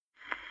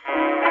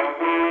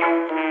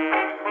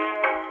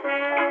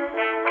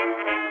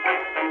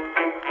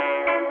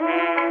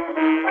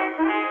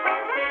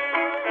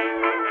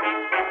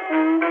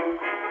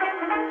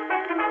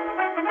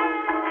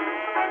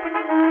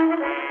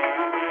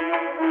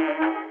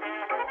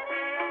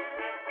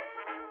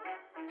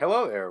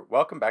Hello there,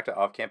 welcome back to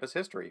Off Campus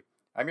History.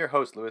 I'm your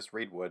host, Lewis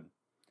Reed Wood.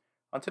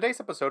 On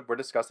today's episode, we're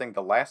discussing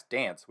The Last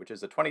Dance, which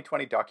is a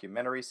 2020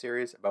 documentary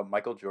series about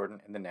Michael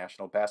Jordan and the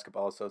National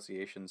Basketball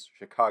Association's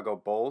Chicago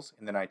Bulls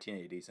in the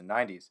 1980s and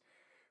 90s.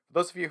 For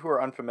those of you who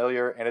are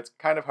unfamiliar, and it's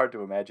kind of hard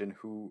to imagine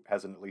who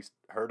hasn't at least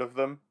heard of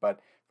them,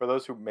 but for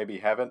those who maybe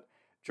haven't,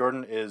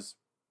 Jordan is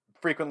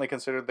frequently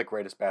considered the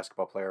greatest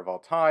basketball player of all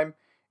time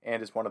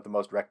and is one of the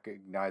most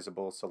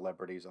recognizable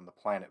celebrities on the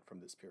planet from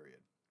this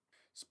period.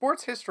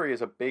 Sports history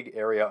is a big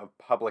area of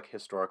public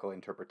historical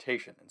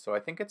interpretation, and so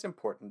I think it's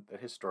important that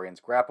historians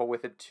grapple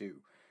with it too,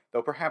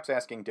 though perhaps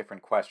asking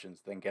different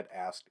questions than get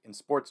asked in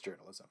sports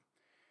journalism.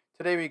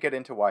 Today we get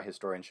into why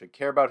historians should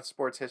care about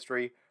sports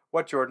history,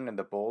 what Jordan and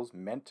the Bulls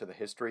meant to the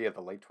history of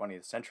the late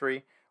 20th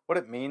century, what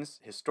it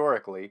means,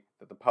 historically,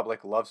 that the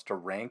public loves to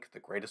rank the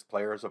greatest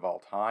players of all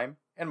time,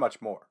 and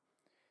much more.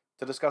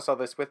 To discuss all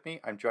this with me,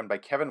 I'm joined by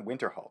Kevin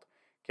Winterholt.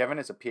 Kevin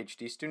is a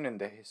PhD student in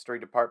the History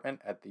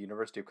Department at the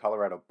University of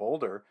Colorado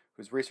Boulder,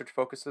 whose research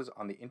focuses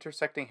on the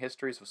intersecting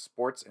histories of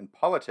sports and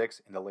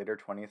politics in the later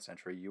 20th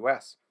century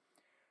U.S.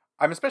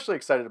 I'm especially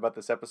excited about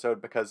this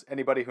episode because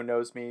anybody who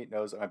knows me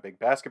knows I'm a big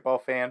basketball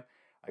fan.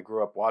 I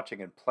grew up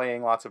watching and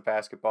playing lots of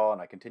basketball,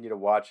 and I continue to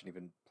watch and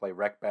even play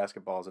rec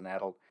basketball as an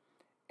adult.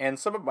 And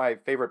some of my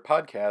favorite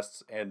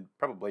podcasts, and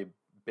probably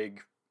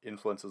big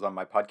influences on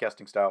my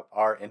podcasting style,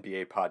 are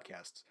NBA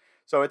podcasts.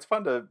 So it's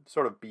fun to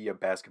sort of be a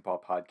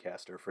basketball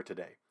podcaster for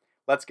today.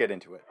 Let's get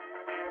into it.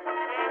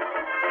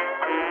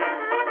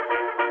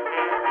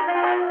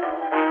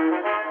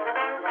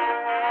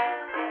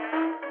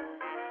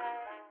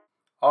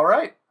 All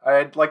right.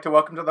 I'd like to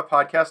welcome to the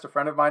podcast a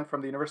friend of mine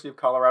from the University of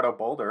Colorado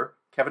Boulder,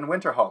 Kevin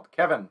Winterholt.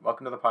 Kevin,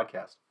 welcome to the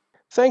podcast.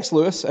 Thanks,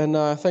 Lewis, and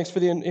thanks for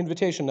the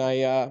invitation.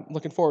 I'm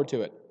looking forward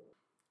to it.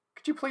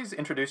 Could you please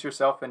introduce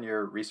yourself and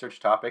your research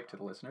topic to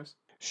the listeners?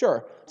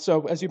 Sure.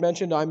 So, as you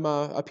mentioned, I'm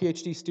a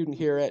PhD student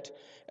here at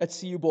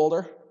CU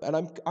Boulder,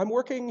 and I'm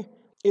working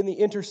in the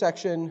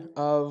intersection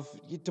of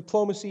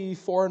diplomacy,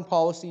 foreign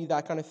policy,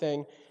 that kind of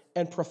thing,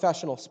 and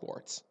professional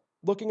sports.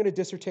 Looking at a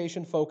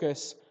dissertation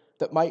focus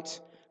that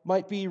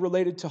might be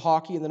related to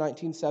hockey in the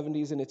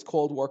 1970s in its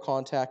Cold War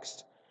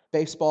context,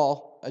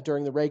 baseball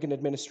during the Reagan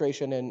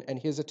administration and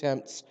his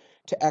attempts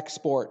to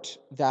export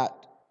that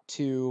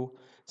to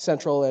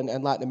Central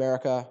and Latin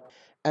America.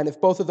 And if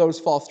both of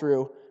those fall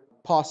through,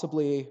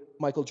 possibly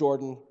Michael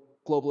Jordan,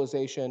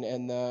 globalization,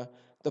 and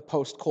the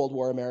post-Cold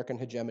War American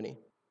hegemony.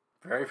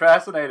 Very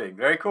fascinating.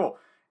 Very cool.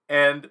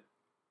 And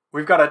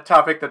we've got a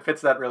topic that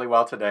fits that really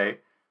well today.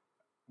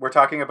 We're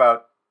talking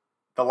about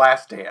The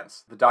Last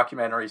Dance, the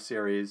documentary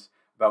series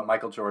about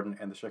Michael Jordan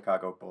and the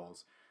Chicago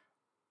Bulls.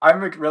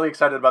 I'm really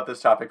excited about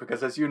this topic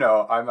because, as you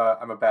know, I'm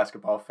a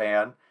basketball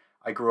fan.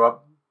 I grew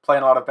up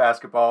playing a lot of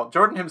basketball.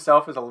 Jordan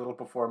himself is a little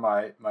before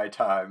my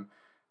time,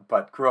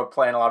 but grew up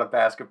playing a lot of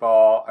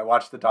basketball. I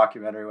watched the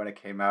documentary when it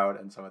came out,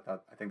 and so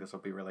I think this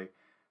will be really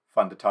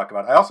fun to talk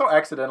about. I also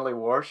accidentally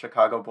wore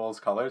Chicago Bulls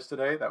colors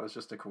today. That was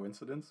just a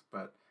coincidence,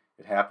 but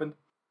it happened.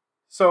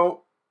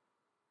 So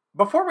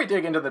before we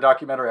dig into the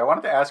documentary, I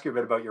wanted to ask you a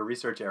bit about your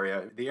research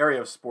area, the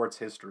area of sports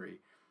history.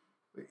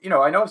 You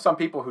know, I know some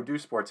people who do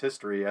sports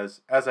history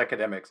as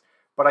academics,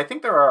 but I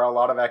think there are a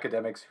lot of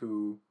academics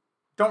who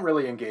don't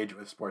really engage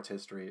with sports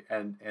history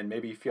and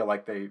maybe feel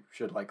like they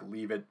should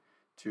leave it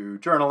to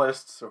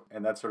journalists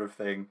and that sort of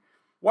thing.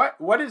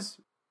 What is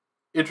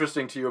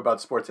interesting to you about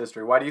sports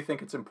history? Why do you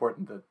think it's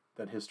important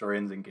that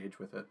historians engage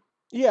with it?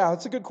 Yeah,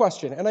 that's a good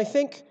question. And I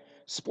think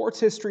sports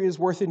history is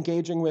worth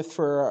engaging with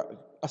for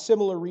a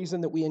similar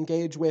reason that we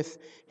engage with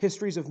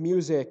histories of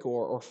music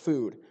or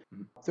food.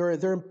 Mm-hmm.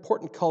 They're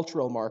important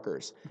cultural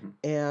markers. Mm-hmm.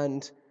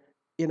 And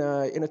in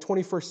a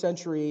 21st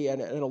century and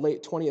in a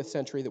late 20th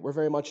century that we're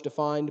very much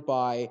defined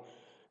by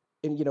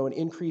an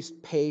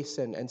increased pace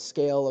and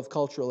scale of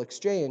cultural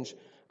exchange,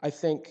 I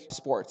think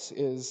sports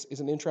is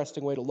an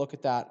interesting way to look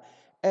at that.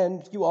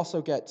 And you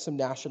also get some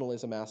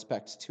nationalism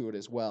aspects to it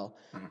as well.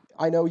 Mm-hmm.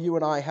 I know you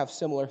and I have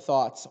similar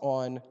thoughts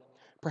on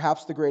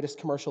perhaps the greatest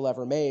commercial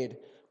ever made,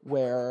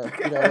 where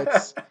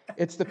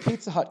it's the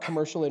Pizza Hut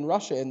commercial in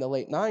Russia in the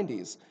late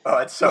 90s. Oh,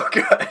 it's so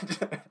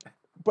good.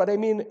 But I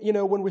mean,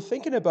 when we're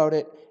thinking about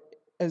it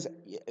as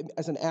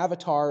an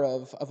avatar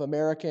of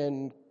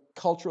American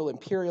cultural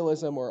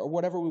imperialism or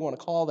whatever we want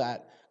to call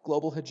that,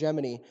 global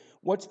hegemony,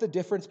 what's the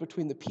difference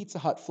between the Pizza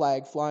Hut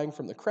flag flying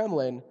from the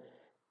Kremlin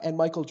and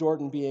Michael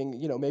Jordan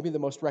being, maybe the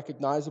most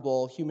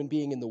recognizable human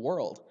being in the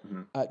world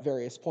mm-hmm. at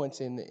various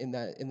points in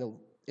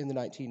the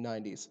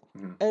 1990s?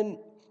 Mm-hmm. And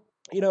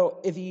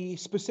the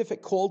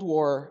specific Cold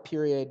War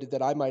period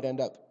that I might end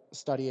up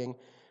studying,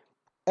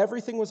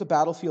 everything was a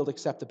battlefield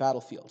except the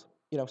battlefield.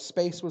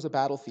 Space was a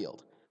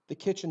battlefield. The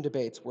kitchen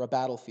debates were a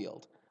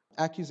battlefield.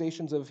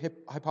 Accusations of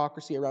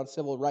hypocrisy around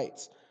civil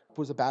rights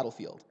was a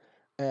battlefield.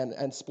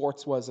 And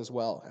sports was as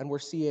well. And we're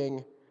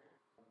seeing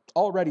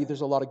already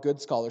there's a lot of good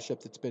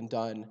scholarship that's been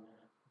done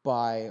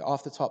by,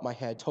 off the top of my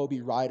head,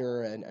 Toby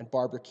Ryder and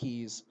Barbara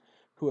Keyes,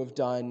 who have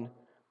done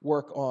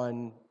work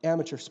on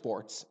amateur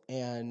sports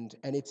and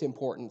its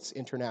importance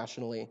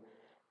internationally.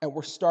 And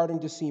we're starting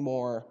to see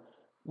more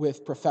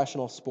with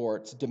professional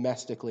sports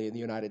domestically in the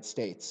United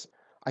States.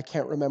 I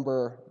can't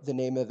remember the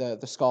name of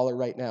the scholar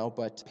right now,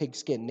 but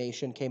Pigskin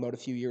Nation came out a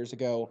few years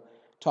ago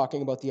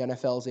talking about the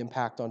NFL's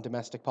impact on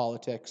domestic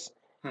politics.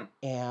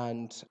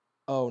 And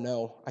oh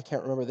no, I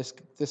can't remember this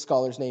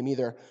scholar's name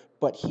either,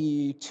 but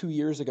he 2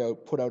 years ago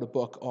put out a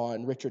book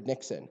on Richard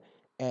Nixon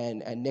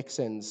and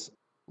Nixon's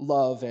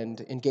love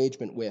and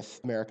engagement with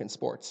American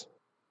sports.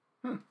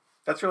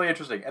 That's really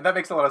interesting, and that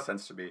makes a lot of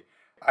sense to me.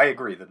 I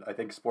agree that I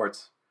think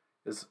sports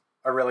is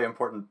a really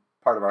important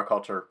part of our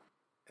culture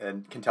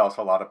and can tell us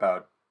a lot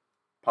about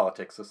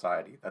politics,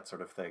 society, that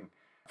sort of thing.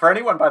 For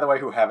anyone, by the way,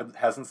 who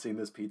hasn't seen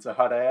this Pizza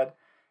Hut ad,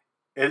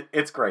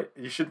 it's great.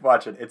 You should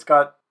watch it. It's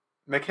got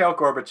Mikhail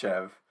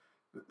Gorbachev,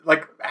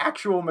 like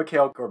actual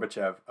Mikhail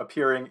Gorbachev,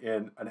 appearing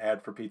in an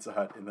ad for Pizza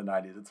Hut in the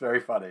 90s. It's very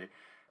funny.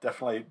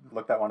 Definitely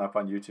look that one up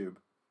on YouTube.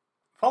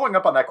 Following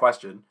up on that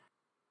question,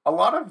 a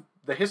lot of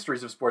the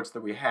histories of sports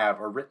that we have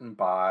are written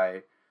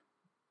by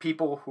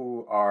people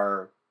who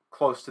are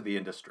close to the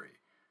industry.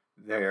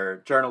 They're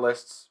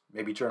journalists,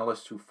 maybe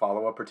journalists who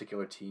follow a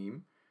particular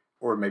team,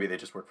 or maybe they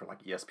just work for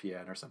like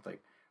ESPN or something.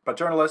 But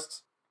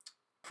journalists,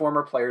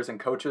 former players and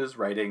coaches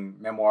writing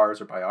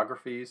memoirs or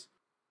biographies.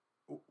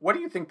 What do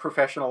you think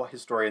professional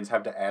historians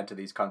have to add to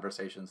these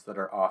conversations that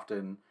are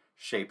often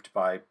shaped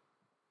by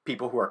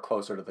people who are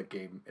closer to the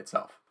game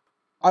itself?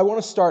 I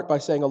want to start by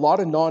saying a lot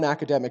of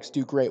non-academics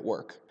do great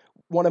work.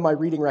 One of my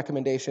reading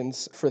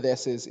recommendations for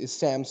this is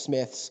Sam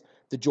Smith's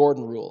The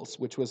Jordan Rules,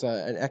 which was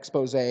an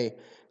expose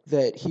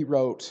that he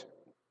wrote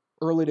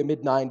early to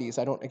mid-90s.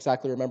 I don't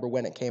exactly remember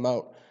when it came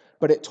out,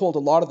 but it told a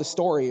lot of the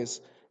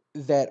stories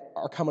that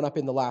are coming up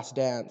in The Last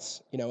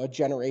Dance, a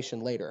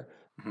generation later.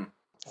 Mm-hmm.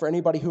 For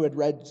anybody who had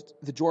read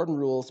The Jordan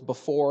Rules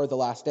before The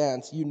Last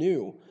Dance, you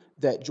knew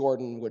that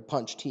Jordan would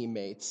punch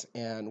teammates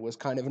and was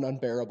kind of an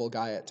unbearable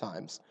guy at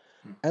times.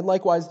 Mm-hmm. And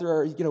likewise, there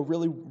are,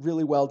 really,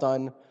 really well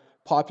done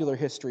popular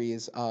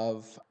histories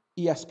of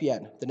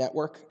ESPN, the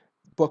network.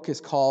 Book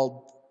is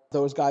called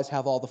Those Guys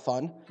Have All the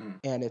Fun,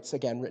 and it's,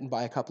 again, written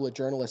by a couple of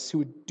journalists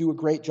who do a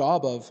great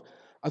job of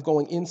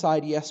going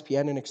inside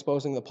ESPN and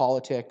exposing the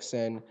politics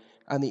and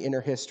the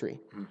inner history.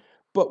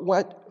 But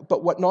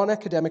what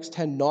non-academics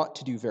tend not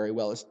to do very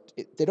well is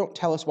they don't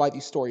tell us why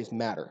these stories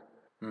matter.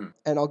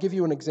 And I'll give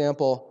you an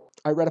example.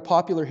 I read a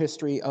popular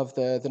history of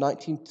the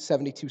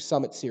 1972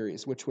 Summit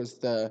Series, which was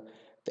the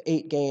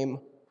 8-game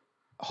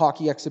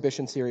hockey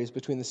exhibition series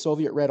between the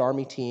Soviet Red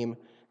Army team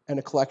and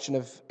a collection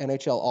of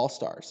NHL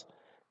All-Stars.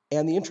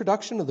 And the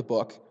introduction of the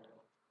book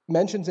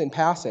mentions in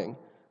passing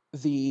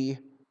the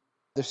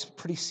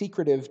pretty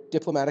secretive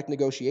diplomatic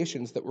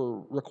negotiations that were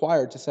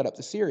required to set up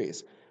the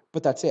series.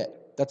 But that's it.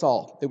 That's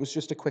all. It was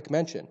just a quick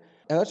mention.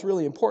 And that's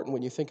really important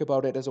when you think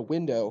about it as a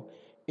window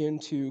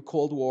into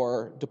Cold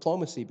War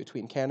diplomacy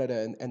between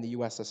Canada and the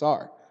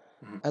USSR.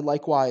 Mm-hmm. And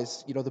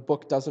likewise, the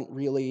book doesn't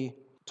really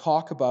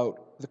talk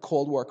about the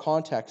Cold War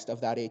context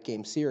of that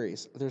 8-game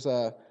series. There's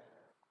a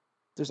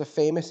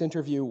famous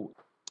interview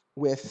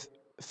with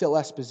Phil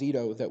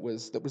Esposito that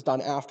was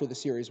done after the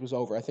series was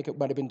over. I think it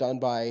might have been done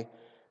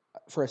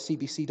for a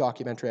CBC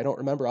documentary. I don't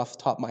remember off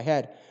the top of my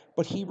head.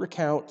 But he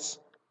recounts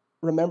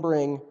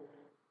remembering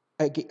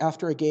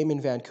after a game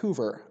in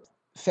Vancouver,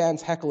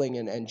 fans heckling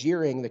and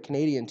jeering the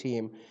Canadian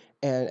team,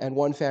 and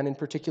one fan in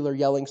particular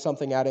yelling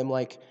something at him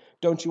like,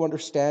 "Don't you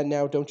understand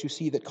now? Don't you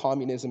see that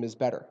communism is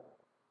better?"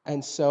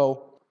 And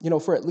so,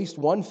 for at least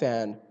one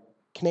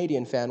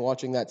Canadian fan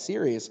watching that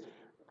series,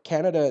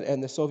 Canada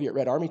and the Soviet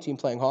Red Army team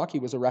playing hockey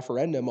was a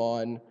referendum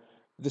on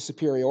the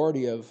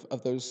superiority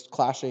of those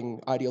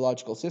clashing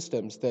ideological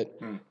systems that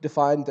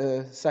defined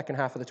the second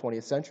half of the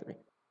 20th century.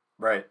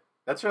 Right.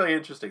 That's really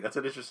interesting. That's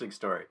an interesting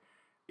story.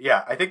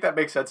 Yeah, I think that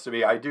makes sense to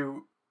me. I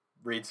do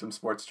read some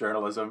sports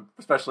journalism,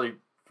 especially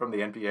from the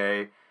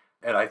NBA,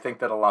 and I think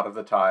that a lot of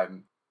the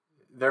time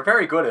they're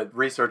very good at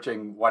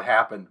researching what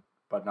happened,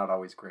 but not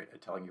always great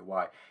at telling you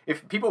why.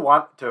 If people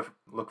want to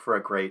look for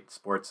a great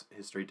sports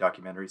history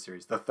documentary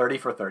series, the 30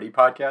 for 30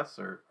 podcasts,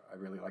 I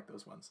really like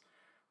those ones.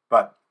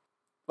 But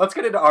let's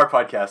get into our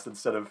podcast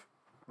instead of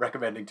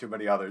recommending too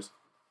many others.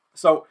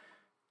 So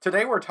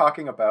today we're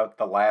talking about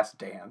The Last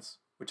Dance,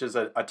 which is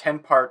a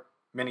 10-part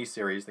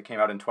miniseries that came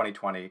out in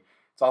 2020.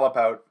 It's all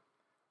about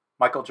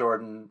Michael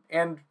Jordan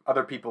and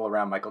other people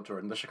around Michael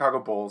Jordan, the Chicago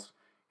Bulls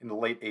in the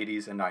late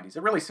 80s and 90s.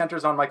 It really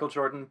centers on Michael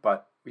Jordan,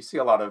 but we see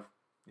a lot of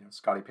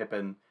Scottie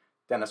Pippen,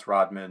 Dennis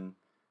Rodman,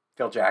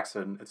 Phil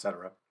Jackson,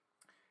 etc.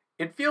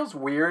 It feels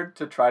weird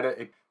to try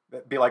to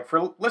be like,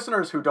 for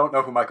listeners who don't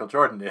know who Michael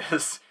Jordan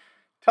is,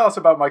 tell us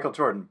about Michael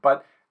Jordan.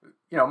 But,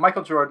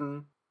 Michael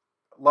Jordan,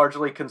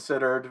 largely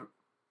considered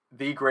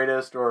the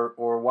greatest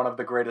or one of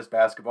the greatest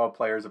basketball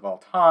players of all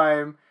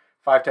time,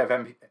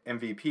 5-time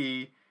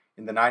MVP.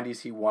 In the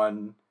 90s, he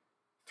won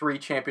 3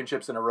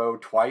 championships in a row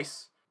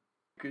twice.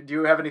 Do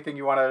you have anything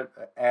you want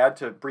to add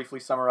to briefly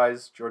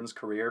summarize Jordan's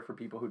career for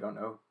people who don't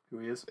know who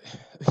he is?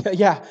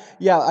 Yeah.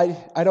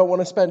 I don't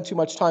want to spend too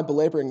much time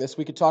belaboring this.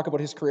 We could talk about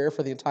his career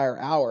for the entire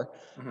hour.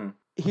 Mm-hmm.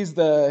 He's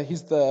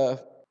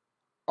the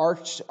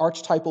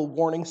archetypal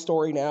warning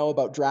story now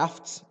about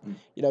drafts.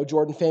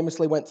 Jordan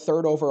famously went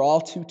third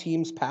overall. 2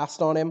 teams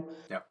passed on him,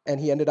 and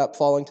he ended up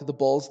falling to the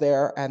Bulls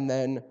there. And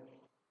then,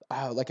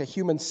 like a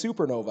human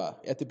supernova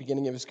at the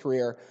beginning of his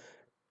career.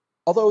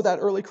 Although that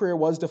early career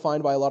was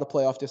defined by a lot of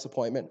playoff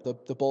disappointment,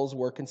 the Bulls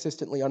were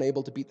consistently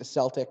unable to beat the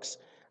Celtics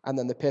and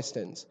then the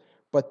Pistons.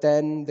 But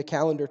then the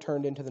calendar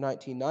turned into the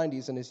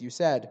 1990s, and as you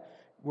said,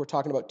 we're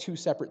talking about 2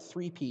 separate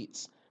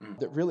three-peats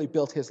that really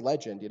built his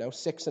legend,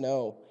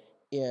 6-0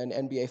 in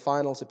NBA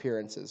Finals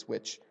appearances,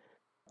 which,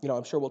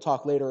 I'm sure we'll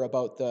talk later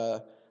about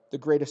the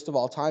greatest of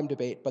all time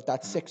debate, but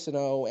that 6-0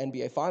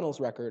 NBA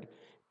Finals record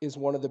is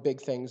one of the big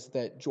things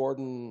that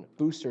Jordan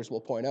boosters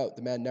will point out.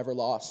 The man never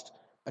lost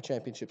a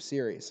championship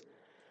series.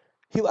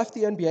 He left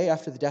the NBA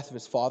after the death of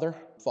his father,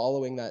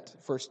 following that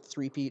first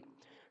three-peat,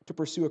 to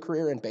pursue a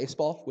career in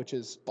baseball, which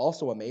is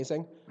also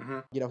amazing.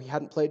 He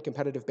hadn't played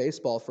competitive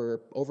baseball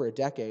for over a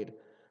decade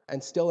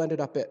and still ended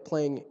up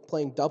playing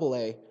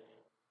Double-A.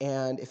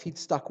 And if he'd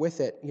stuck with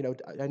it,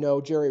 I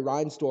know Jerry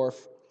Reinsdorf,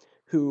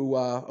 who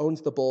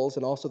owns the Bulls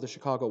and also the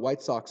Chicago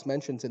White Sox,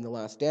 mentions in The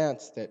Last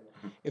Dance that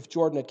if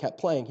Jordan had kept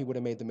playing, he would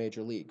have made the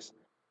major leagues.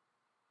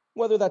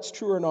 Whether that's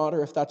true or not,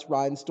 or if that's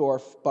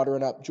Reinsdorf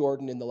buttering up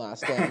Jordan in The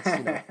Last Dance,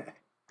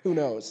 who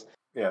knows?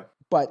 Yeah.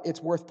 But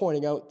it's worth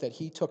pointing out that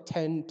he took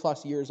 10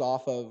 plus years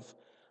off of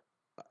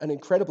an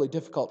incredibly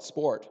difficult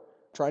sport.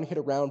 Trying to hit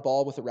a round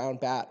ball with a round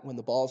bat when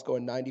the ball's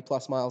going 90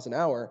 plus miles an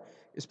hour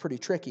is pretty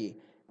tricky.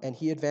 And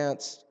he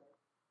advanced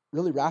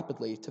really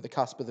rapidly to the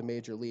cusp of the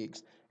major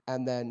leagues.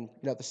 And then,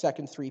 the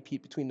second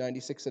three-peat between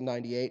 96 and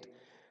 98,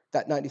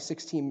 that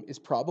 96 team is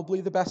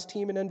probably the best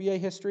team in NBA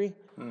history.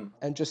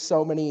 And just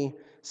so many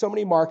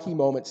marquee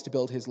moments to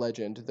build his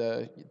legend.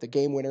 The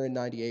game winner in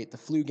 98, the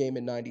flu game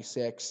in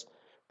 96,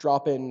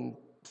 dropping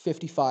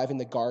 55 in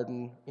the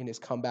Garden in his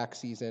comeback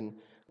season.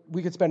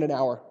 We could spend an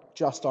hour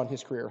just on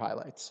his career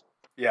highlights.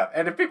 Yeah,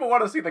 and if people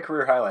want to see the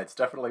career highlights,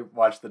 definitely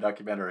watch the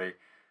documentary.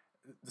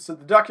 So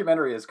the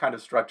documentary is kind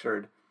of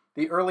structured.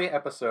 The early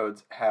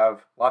episodes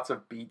have lots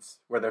of beats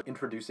where they're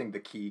introducing the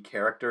key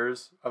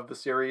characters of the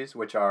series,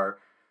 which are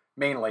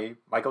mainly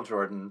Michael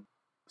Jordan,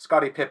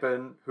 Scottie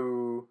Pippen,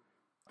 who...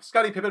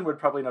 Scottie Pippen would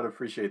probably not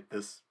appreciate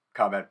this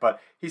comment, but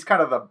he's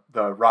kind of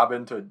the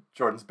Robin to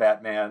Jordan's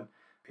Batman.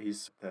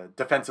 He's the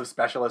defensive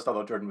specialist,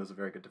 although Jordan was a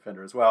very good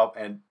defender as well,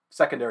 and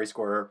secondary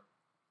scorer.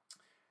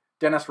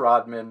 Dennis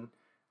Rodman,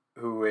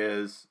 who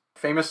is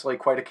famously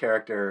quite a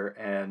character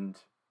and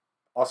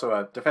also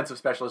a defensive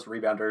specialist,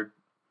 rebounder,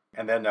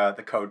 and then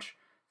the coach,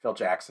 Phil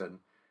Jackson.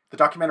 The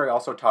documentary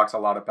also talks a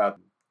lot about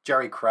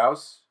Jerry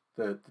Krause,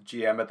 the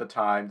GM at the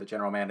time, the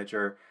general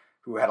manager,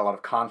 who had a lot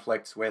of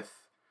conflicts with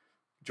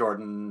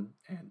Jordan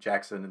and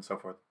Jackson and so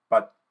forth.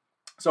 But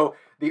so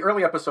the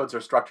early episodes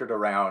are structured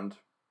around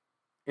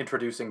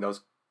introducing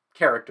those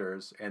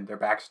characters and their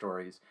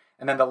backstories.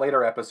 And then the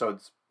later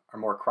episodes are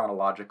more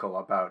chronological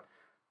about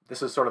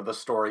this is sort of the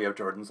story of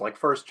Jordan's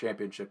first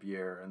championship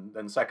year and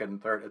then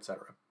second, third,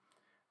 etc.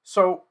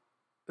 So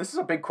this is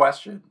a big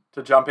question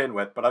to jump in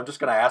with, but I'm just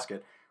going to ask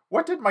it.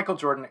 What did Michael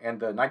Jordan and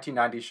the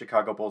 1990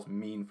 Chicago Bulls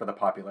mean for the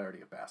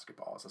popularity of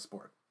basketball as a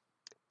sport?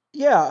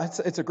 Yeah,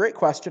 it's a great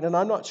question, and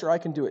I'm not sure I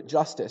can do it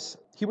justice.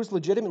 He was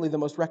legitimately the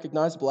most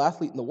recognizable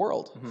athlete in the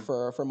world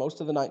for most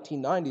of the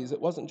 1990s.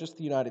 It wasn't just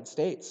the United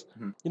States.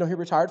 He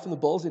retired from the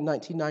Bulls in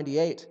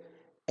 1998,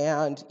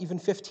 and even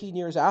 15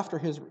 years after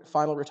his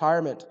final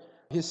retirement,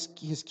 his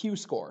Q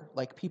score,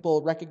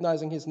 people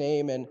recognizing his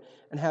name and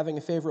having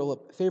a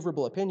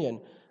favorable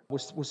opinion,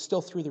 was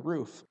still through the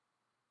roof.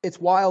 It's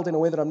wild in a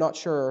way that I'm not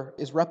sure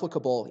is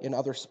replicable in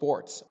other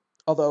sports,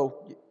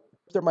 although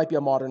there might be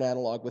a modern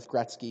analog with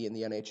Gretzky in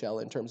the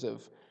NHL in terms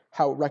of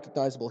how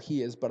recognizable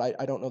he is, but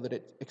I don't know that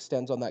it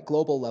extends on that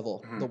global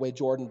level the way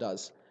Jordan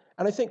does.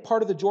 And I think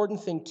part of the Jordan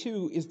thing,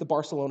 too, is the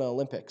Barcelona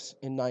Olympics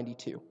in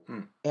 92.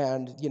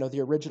 And,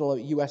 the original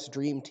U.S.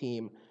 Dream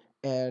Team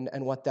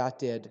and what that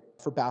did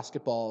for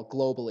basketball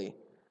globally.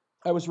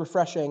 I was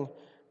refreshing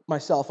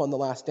myself on The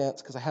Last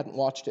Dance because I hadn't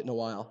watched it in a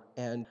while.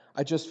 And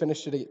I just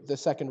finished the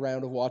second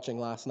round of watching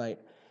last night.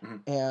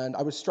 And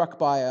I was struck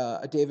by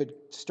a David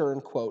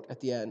Stern quote at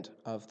the end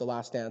of The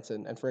Last Dance.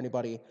 And for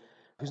anybody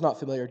who's not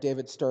familiar,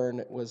 David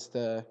Stern was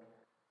the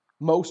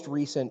most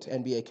recent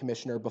NBA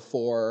commissioner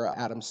before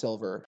Adam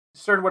Silver.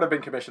 Stern would have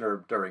been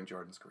commissioner during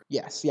Jordan's career.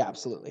 Yes, yeah,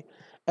 absolutely.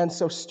 And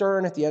so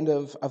Stern, at the end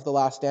of The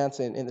Last Dance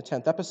in the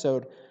 10th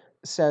episode,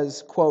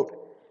 says, quote,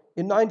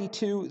 "In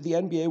 92, the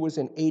NBA was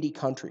in 80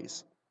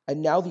 countries,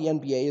 and now the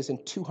NBA is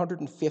in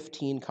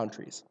 215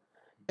 countries.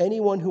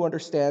 Anyone who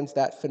understands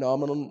that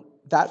phenomenon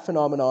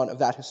of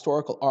that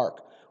historical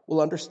arc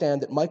will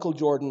understand that Michael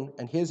Jordan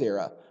and his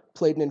era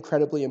played an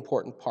incredibly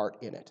important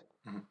part in it."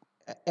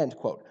 End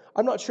quote.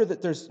 I'm not sure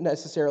that there's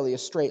necessarily a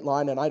straight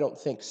line, and I don't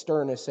think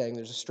Stern is saying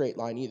there's a straight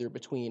line either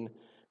between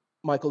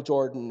Michael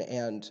Jordan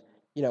and,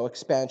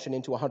 expansion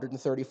into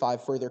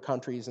 135 further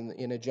countries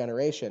in a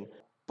generation.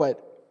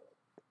 But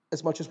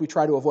as much as we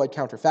try to avoid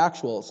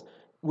counterfactuals,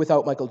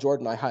 without Michael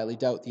Jordan, I highly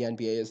doubt the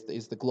NBA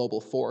is the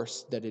global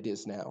force that it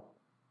is now.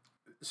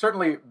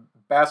 Certainly,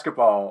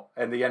 basketball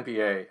and the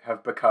NBA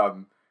have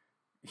become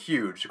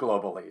huge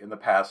globally in the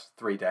past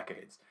 3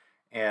 decades.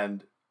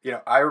 And,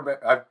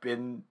 I've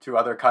been to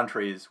other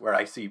countries where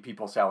I see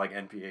people selling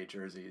NBA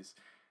jerseys,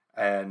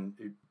 and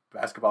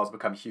basketball has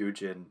become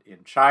huge in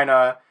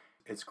China.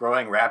 It's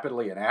growing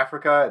rapidly in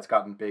Africa. It's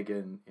gotten big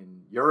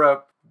in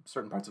Europe,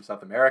 certain parts of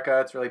South America.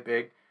 It's really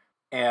big.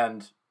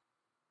 And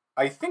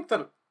I think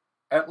that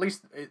at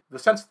least the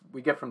sense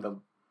we get from the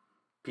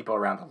people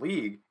around the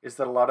league is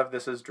that a lot of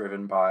this is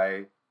driven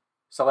by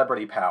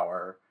celebrity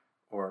power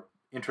or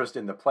interest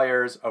in the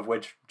players, of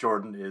which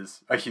Jordan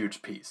is a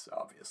huge piece,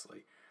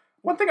 obviously.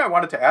 One thing I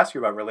wanted to ask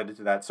you about related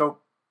to that, so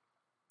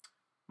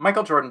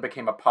Michael Jordan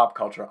became a pop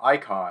culture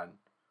icon,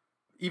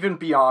 even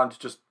beyond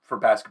just for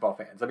basketball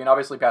fans. I mean,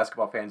 obviously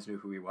basketball fans knew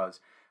who he was,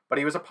 but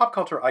he was a pop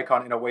culture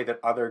icon in a way that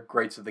other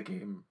greats of the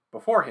game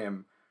before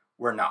him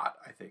were not,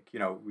 I think.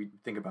 We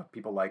think about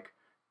people like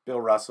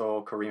Bill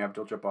Russell, Kareem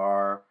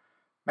Abdul-Jabbar,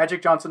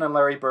 Magic Johnson and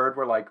Larry Bird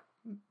were like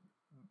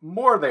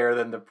more there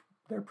than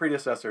their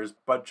predecessors,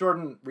 but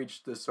Jordan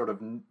reached this sort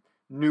of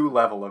new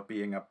level of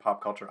being a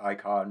pop culture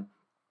icon.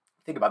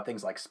 Think about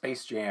things like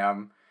Space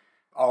Jam,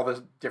 all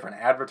the different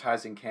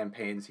advertising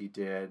campaigns he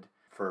did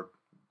for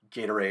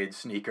Gatorade,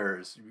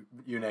 sneakers,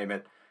 you name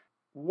it.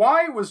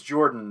 Why was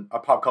Jordan a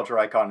pop culture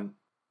icon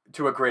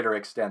to a greater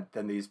extent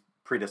than these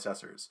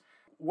predecessors?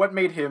 What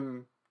made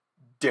him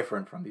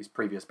different from these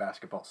previous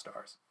basketball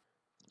stars?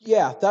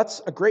 Yeah,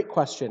 that's a great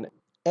question.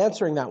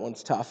 Answering that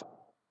one's tough.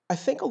 I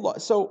think a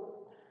lot.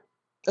 So,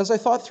 as I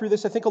thought through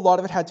this, I think a lot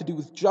of it had to do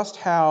with just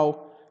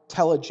how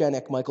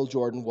telegenic Michael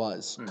Jordan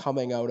was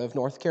coming out of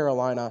North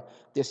Carolina.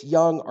 This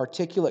young,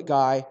 articulate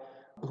guy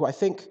who I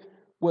think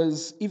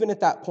was, even at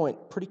that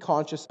point, pretty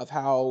conscious of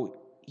how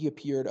he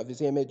appeared, of his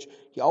image.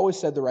 He always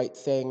said the right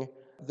thing.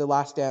 The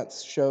Last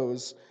Dance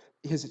shows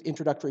his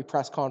introductory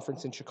press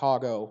conference in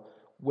Chicago,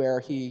 where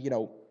he,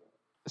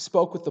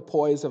 spoke with the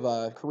poise of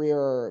a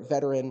career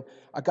veteran,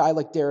 a guy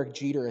like Derek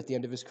Jeter at the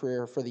end of his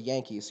career for the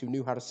Yankees, who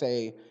knew how to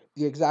say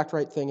the exact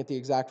right thing at the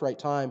exact right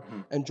time.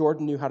 And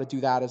Jordan knew how to do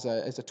that as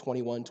a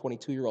 21,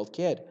 22-year-old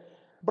kid.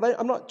 But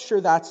I'm not sure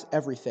that's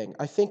everything.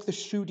 I think the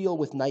shoe deal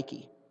with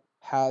Nike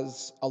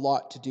has a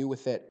lot to do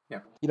with it. Yeah.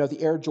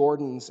 The Air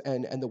Jordans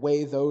and the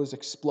way those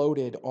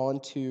exploded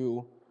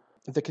onto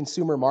the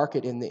consumer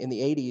market in the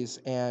 80s.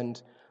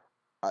 And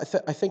I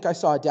think I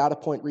saw a data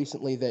point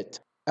recently that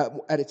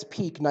at its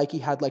peak, Nike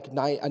had like a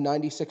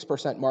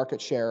 96%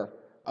 market share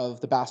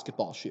of the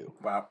basketball shoe.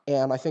 Wow.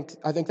 And I think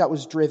that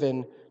was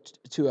driven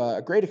to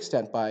a great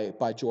extent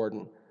by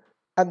Jordan.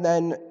 And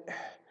then,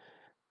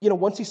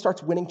 once he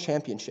starts winning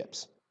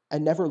championships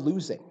and never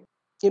losing,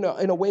 in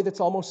a way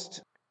that's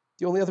almost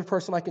the only other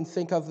person I can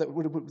think of that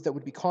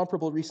would be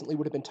comparable recently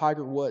would have been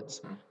Tiger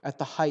Woods at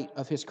the height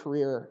of his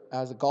career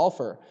as a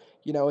golfer.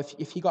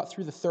 If he got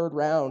through the third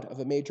round of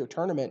a major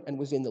tournament and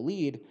was in the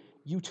lead,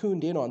 you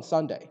tuned in on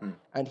Sunday,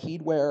 and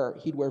he'd wear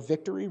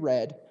victory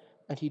red,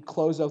 and he'd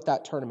close out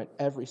that tournament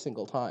every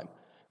single time.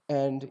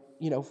 And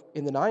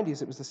in the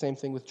 90s, it was the same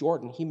thing with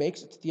Jordan. He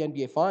makes it to the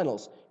NBA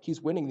Finals.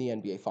 He's winning the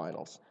NBA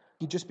Finals.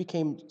 He just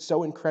became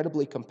so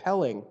incredibly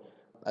compelling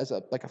as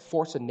a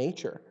force of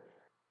nature.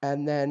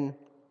 And then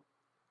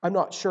I'm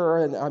not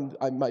sure, and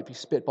I might be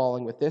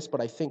spitballing with this,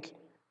 but I think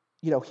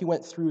he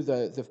went through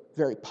the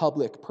very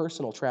public,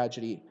 personal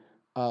tragedy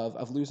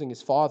of losing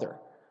his father.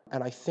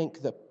 And I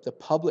think the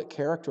public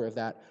character of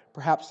that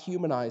perhaps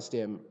humanized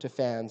him to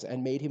fans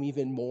and made him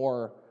even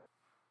more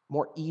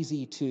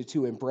easy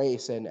to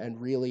embrace and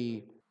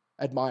really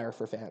admire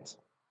for fans.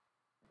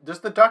 Does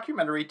the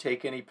documentary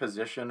take any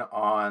position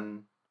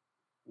on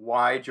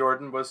why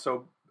Jordan was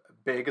so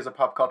big as a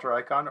pop culture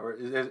icon, or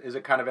is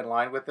it kind of in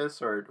line with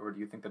this, or do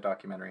you think the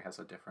documentary has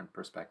a different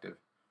perspective?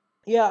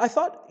 Yeah, I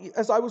thought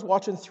as I was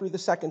watching through the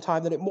second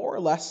time that it more or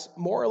less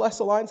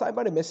aligns. I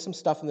might have missed some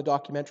stuff in the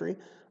documentary,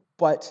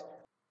 but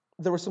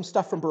there was some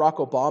stuff from Barack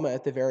Obama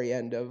at the very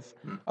end of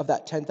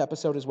that 10th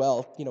episode as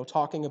well,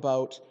 talking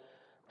about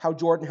how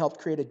Jordan helped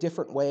create a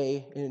different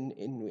way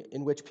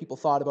in which people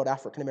thought about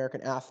African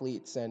American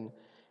athletes and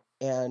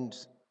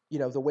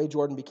the way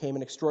Jordan became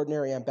an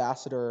extraordinary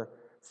ambassador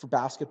for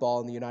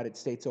basketball in the United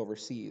States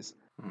overseas.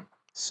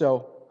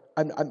 So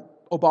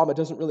Obama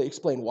doesn't really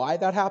explain why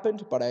that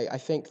happened, but I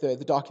think the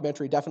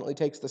documentary definitely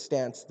takes the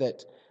stance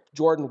that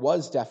Jordan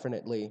was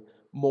definitely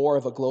more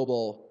of a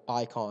global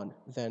icon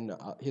than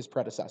his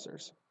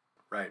predecessors.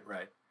 Right.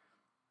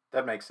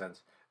 That makes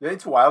sense.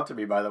 It's wild to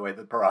me, by the way,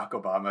 that Barack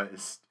Obama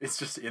is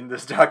just in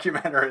this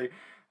documentary.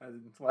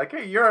 It's like,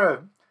 hey,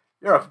 you're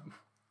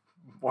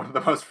one of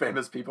the most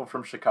famous people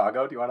from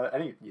Chicago. Do you want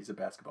to? He's a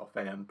basketball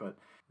fan, but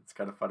it's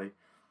kind of funny.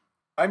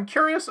 I'm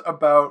curious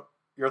about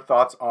your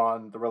thoughts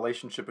on the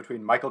relationship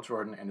between Michael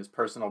Jordan and his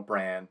personal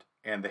brand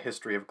and the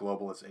history of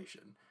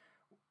globalization.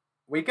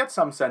 We get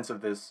some sense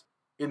of this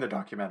in the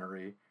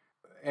documentary,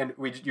 and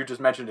you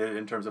just mentioned it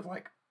in terms of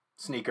like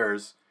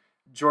sneakers,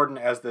 Jordan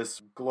as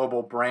this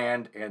global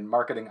brand and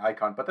marketing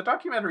icon, but the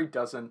documentary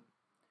doesn't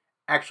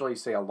actually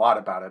say a lot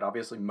about it.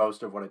 Obviously,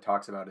 most of what it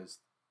talks about is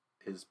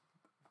his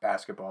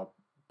basketball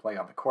play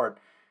on the court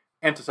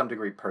and to some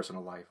degree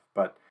personal life.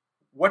 But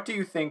what do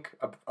you think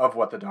of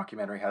what the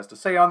documentary has to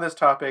say on this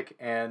topic?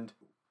 And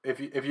if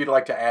you'd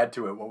like to add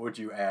to it, what would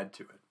you add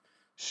to it?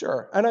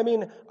 Sure. And I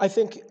mean, I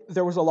think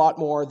there was a lot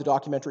more the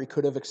documentary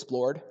could have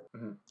explored.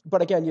 Mm-hmm.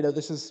 But again,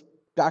 this is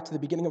back to the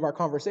beginning of our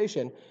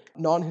conversation.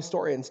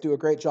 Non-historians do a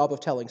great job of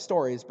telling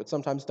stories, but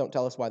sometimes don't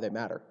tell us why they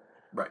matter.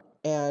 Right.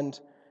 And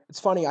it's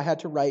funny, I had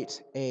to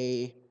write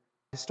a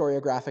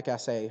historiographic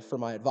essay for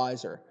my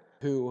advisor,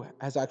 who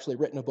has actually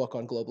written a book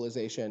on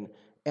globalization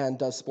and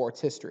does sports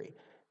history.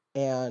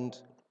 And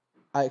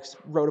I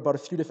wrote about a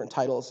few different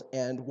titles,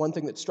 and one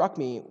thing that struck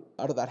me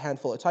out of that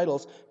handful of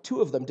titles, two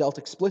of them dealt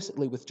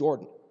explicitly with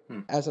Jordan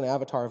as an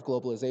avatar of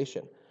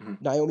globalization. Mm-hmm.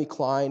 Naomi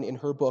Klein, in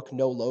her book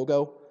No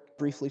Logo,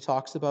 briefly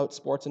talks about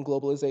sports and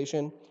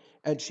globalization,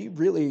 and she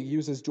really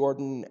uses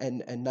Jordan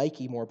and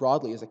Nike more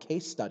broadly as a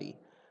case study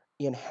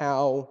in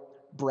how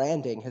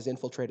branding has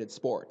infiltrated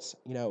sports.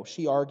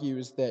 She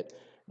argues that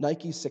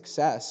Nike's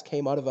success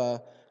came out of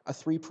a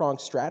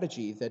three-pronged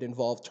strategy that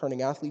involved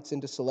turning athletes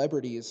into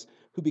celebrities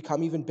who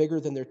become even bigger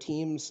than their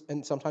teams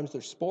and sometimes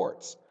their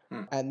sports,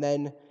 and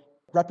then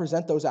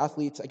represent those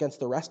athletes against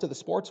the rest of the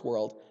sports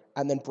world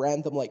and then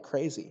brand them like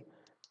crazy.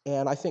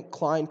 And I think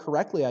Klein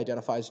correctly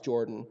identifies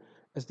Jordan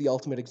as the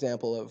ultimate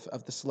example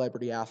of the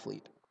celebrity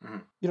athlete.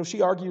 Mm-hmm.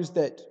 She argues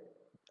that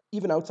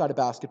even outside of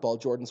basketball,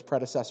 Jordan's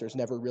predecessors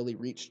never really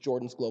reached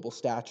Jordan's global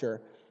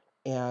stature.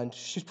 And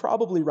she's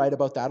probably right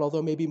about that,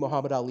 although maybe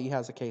Muhammad Ali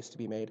has a case to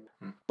be made.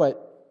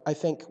 But I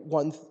think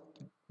one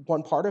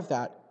part of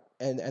that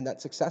and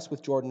that success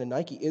with Jordan and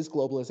Nike is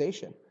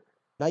globalization.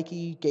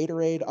 Nike,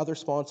 Gatorade, other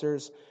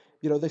sponsors,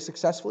 they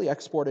successfully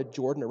exported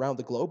Jordan around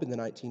the globe in the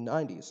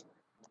 1990s.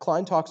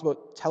 Klein talks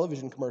about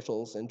television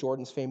commercials and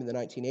Jordan's fame in the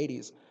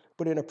 1980s,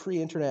 but in a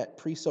pre-internet,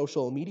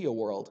 pre-social media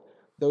world,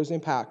 those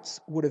impacts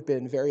would have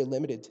been very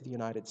limited to the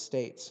United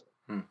States.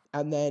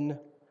 And then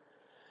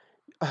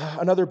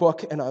another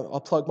book, and I'll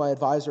plug my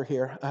advisor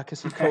here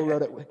because he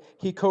co-wrote it.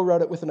 He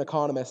co-wrote it with an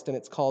economist, and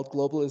it's called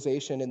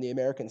Globalization in the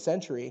American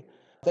Century.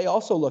 They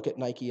also look at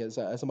Nike as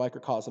a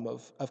microcosm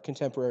of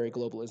contemporary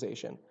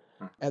globalization,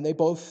 and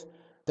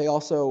they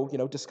also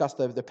discuss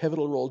the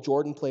pivotal role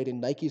Jordan played in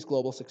Nike's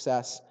global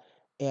success,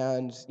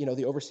 and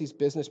the overseas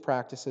business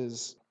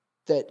practices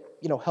that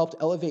helped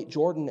elevate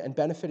Jordan and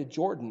benefited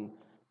Jordan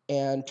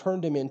and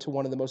turned him into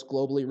one of the most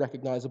globally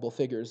recognizable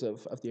figures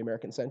of the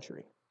American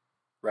century.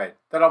 Right.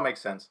 That all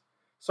makes sense.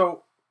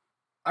 So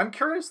I'm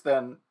curious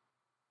then,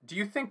 do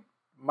you think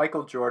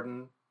Michael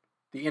Jordan,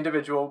 the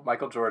individual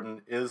Michael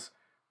Jordan, is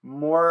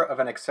more of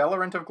an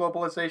accelerant of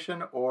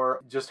globalization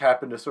or just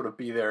happened to sort of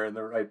be there in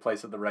the right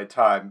place at the right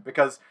time?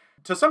 Because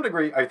to some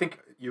degree, I think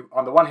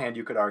on the one hand,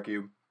 you could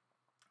argue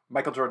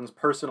Michael Jordan's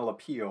personal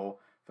appeal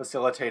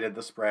facilitated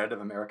the spread of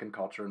American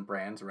culture and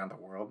brands around the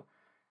world.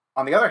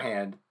 On the other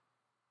hand,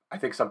 I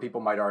think some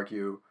people might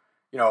argue,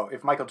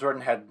 if Michael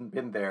Jordan hadn't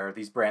been there,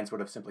 these brands would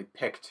have simply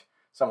picked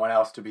someone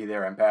else to be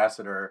their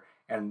ambassador,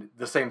 and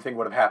the same thing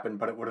would have happened,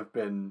 but it would have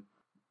been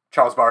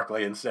Charles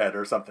Barkley instead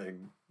or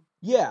something.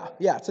 Yeah,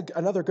 it's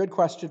another good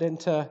question, and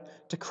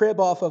to crib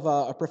off of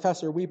a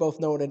professor we both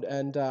know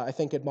and I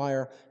think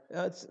admire,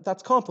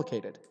 that's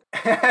complicated.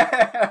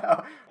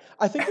 I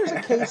think there's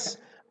a case,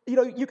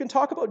 you can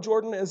talk about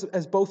Jordan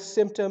as both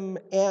symptom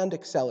and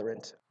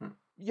accelerant.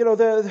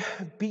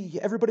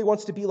 Everybody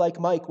wants to be like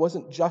Mike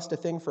wasn't just a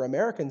thing for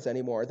Americans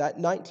anymore. That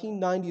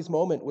 1990s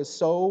moment was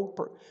so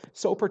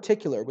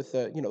particular with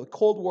the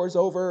Cold War's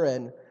over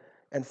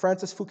and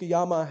Francis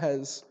Fukuyama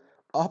has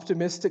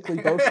optimistically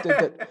boasted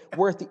that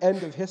we're at the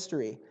end of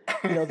history.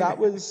 That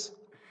was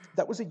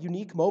a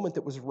unique moment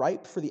that was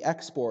ripe for the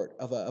export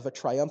of a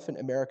triumphant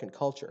American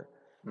culture.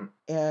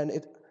 And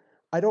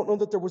I don't know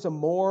that there was a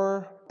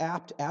more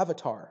apt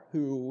avatar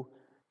who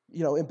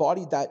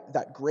embodied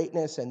that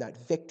greatness and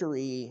that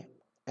victory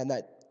and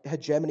that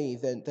hegemony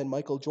than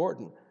Michael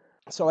Jordan.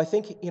 So I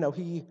think,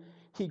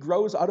 he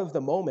grows out of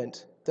the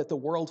moment that the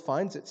world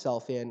finds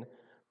itself in,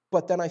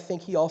 but then I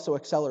think he also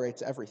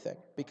accelerates everything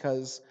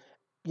because,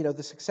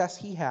 the success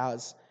he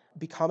has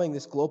becoming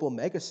this global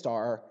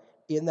megastar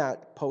in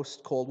that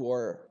post-Cold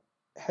War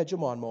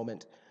hegemon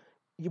moment,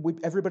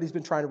 everybody's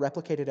been trying to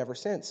replicate it ever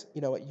since.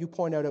 You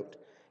point out,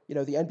 the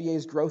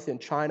NBA's growth in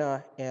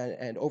China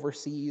and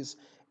overseas,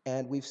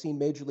 and we've seen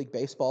Major League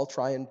Baseball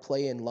try and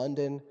play in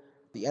London.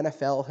 The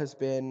NFL has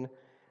been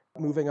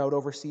moving out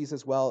overseas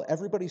as well.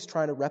 Everybody's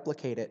trying to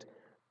replicate it.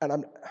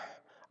 And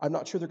I'm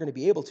not sure they're going to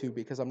be able to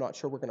because I'm not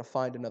sure we're going to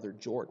find another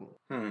Jordan.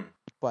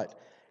 But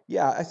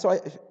yeah, so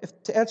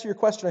to answer your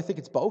question, I think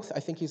it's both. I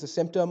think he's a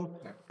symptom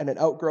and an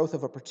outgrowth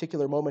of a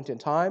particular moment in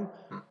time.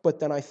 But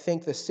then I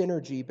think the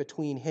synergy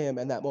between him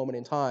and that moment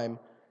in time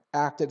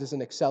acted as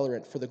an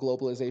accelerant for the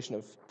globalization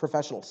of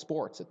professional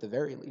sports at the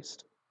very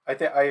least. I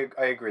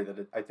agree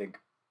that I think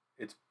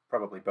it's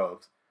probably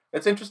both.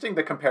 It's interesting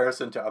the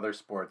comparison to other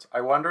sports. I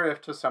wonder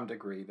if to some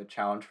degree the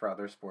challenge for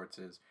other sports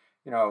is,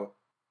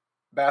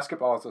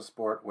 basketball is a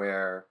sport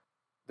where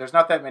there's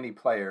not that many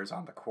players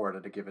on the court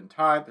at a given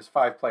time. There's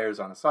 5 players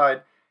on a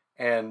side,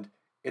 and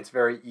it's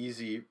very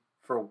easy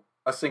for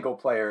a single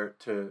player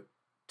to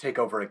take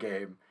over a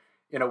game.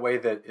 in a way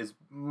that is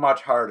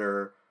much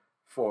harder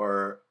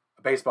for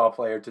a baseball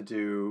player to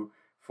do,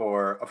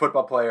 for a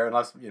football player,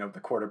 unless, the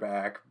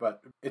quarterback,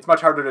 but it's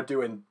much harder to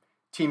do in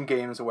team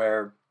games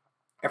where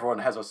everyone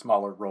has a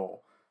smaller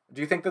role.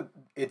 Do you think that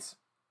it's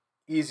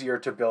easier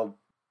to build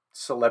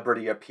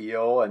celebrity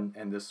appeal and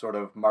this sort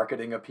of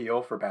marketing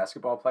appeal for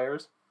basketball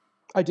players?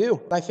 I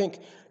do. I think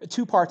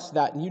two parts to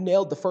that, and you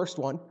nailed the first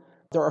one.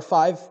 There are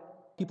 5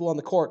 people on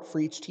the court for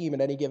each team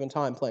at any given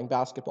time playing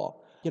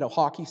basketball.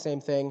 Hockey,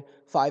 same thing,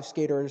 5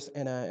 skaters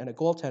and a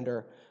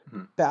goaltender.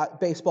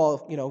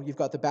 Baseball, you've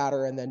got the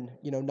batter and then,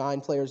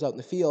 9 players out in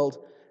the field.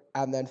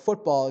 And then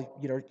football,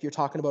 you're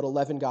talking about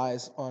 11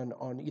 guys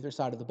on either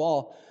side of the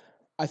ball.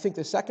 I think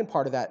the second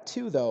part of that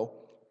too, though,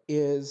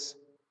 is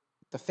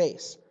the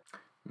face.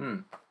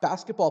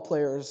 Basketball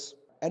players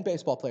and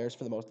baseball players,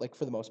 for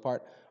the most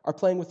part, are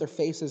playing with their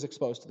faces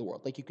exposed to the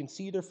world. Like, you can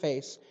see their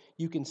face,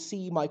 you can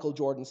see Michael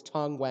Jordan's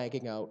tongue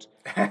wagging out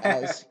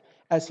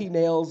as he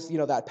nails,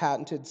 that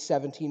patented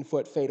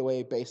 17-foot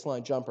fadeaway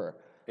baseline jumper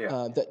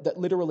that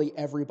literally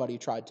everybody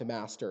tried to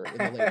master in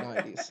the late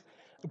 90s.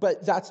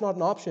 But that's not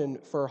an option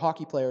for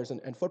hockey players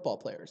and football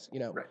players.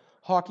 Right.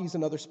 Hockey's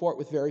another sport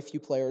with very few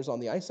players on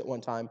the ice at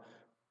one time,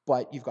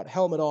 but you've got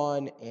helmet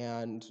on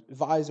and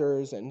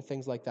visors and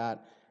things like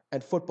that.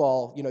 And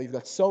football, you've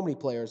got so many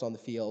players on the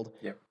field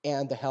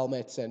and the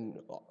helmets, and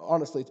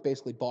honestly, it's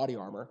basically body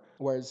armor.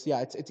 Whereas,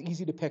 it's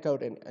easy to pick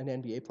out an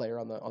NBA player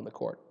on the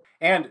court.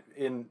 And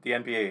in the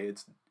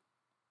NBA,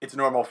 it's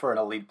normal for an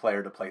elite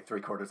player to play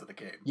 3/4 of the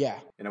game. Yeah.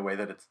 In a way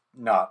that it's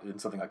not in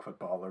something like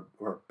football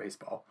or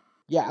baseball.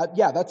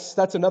 Yeah,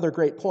 that's another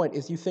great point.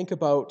 Is you think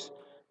about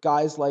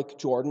guys like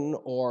Jordan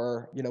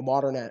or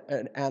modern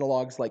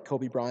analogs like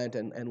Kobe Bryant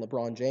and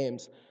LeBron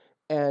James,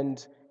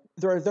 and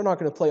they're not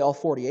going to play all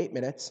 48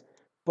 minutes,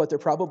 but they're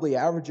probably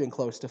averaging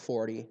close to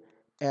 40.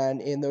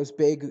 And in those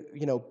big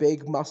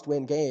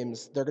must-win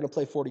games, they're going to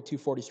play 42,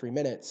 43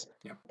 minutes.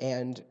 Yeah.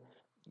 And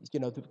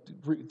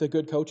the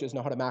good coaches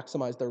know how to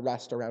maximize their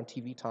rest around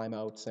TV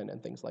timeouts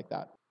and things like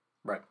that.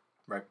 Right.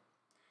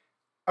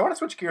 I want to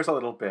switch gears a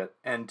little bit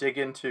and dig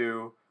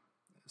into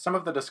some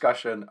of the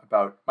discussion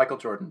about Michael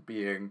Jordan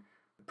being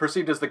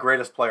perceived as the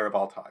greatest player of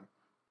all time.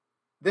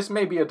 This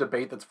may be a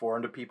debate that's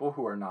foreign to people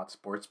who are not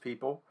sports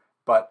people,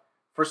 but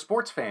for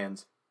sports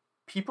fans,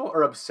 people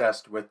are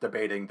obsessed with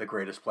debating the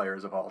greatest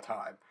players of all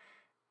time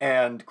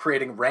and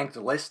creating ranked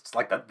lists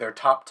like their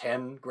top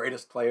 10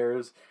 greatest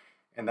players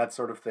and that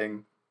sort of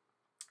thing.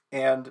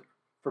 And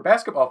for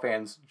basketball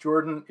fans,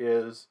 Jordan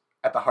is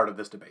at the heart of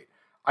this debate.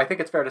 I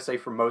think it's fair to say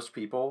for most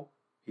people,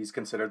 he's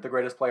considered the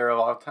greatest player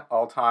of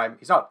all time.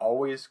 He's not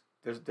always.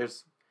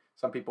 There's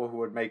some people who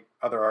would make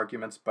other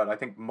arguments, but I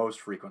think most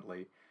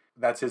frequently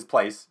that's his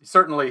place.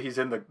 Certainly he's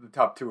in the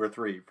top 2 or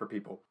 3 for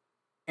people.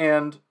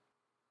 And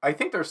I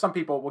think there's some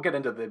people, we'll get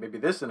into maybe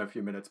this in a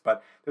few minutes,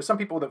 but there's some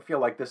people that feel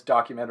like this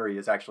documentary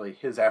is actually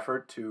his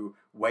effort to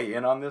weigh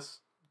in on this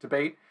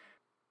debate.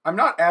 I'm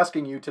not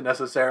asking you to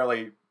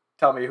necessarily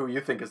tell me who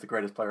you think is the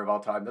greatest player of all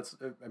time.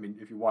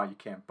 If you want, you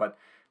can, but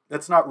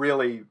that's not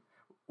really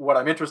what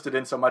I'm interested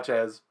in so much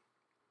as,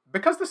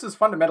 because this is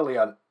fundamentally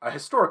a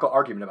historical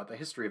argument about the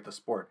history of the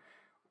sport,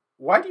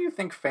 why do you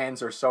think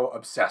fans are so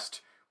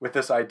obsessed with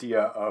this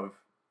idea of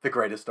the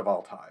greatest of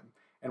all time?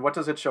 And what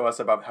does it show us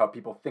about how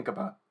people think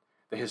about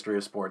the history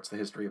of sports, the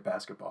history of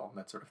basketball,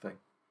 that sort of thing?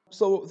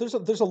 So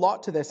there's a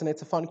lot to this, and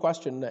it's a fun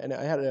question, and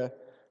I had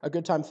a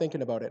good time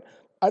thinking about it.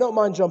 I don't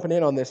mind jumping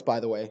in on this, by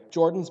the way.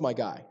 Jordan's my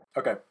guy.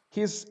 Okay.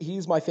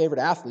 He's my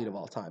favorite athlete of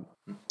all time.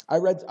 I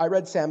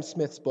read Sam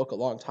Smith's book a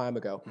long time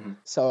ago,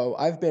 so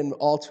I've been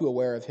all too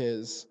aware of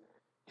his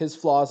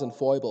flaws and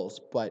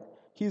foibles, but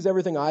he's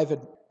everything I've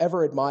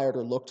ever admired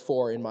or looked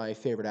for in my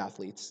favorite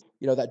athletes.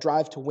 That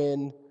drive to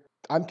win.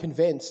 I'm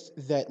convinced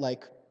that,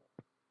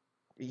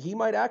 he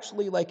might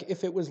actually,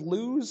 if it was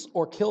lose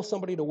or kill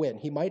somebody to win,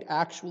 he might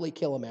actually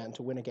kill a man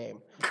to win a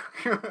game.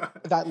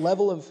 That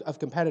level of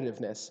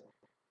competitiveness.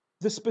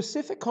 The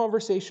specific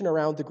conversation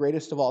around the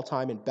greatest of all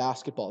time in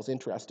basketball is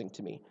interesting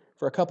to me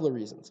for a couple of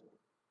reasons.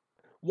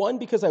 One,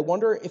 because I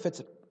wonder if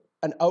it's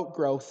an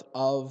outgrowth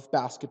of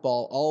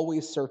basketball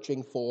always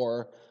searching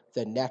for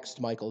the next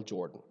Michael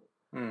Jordan.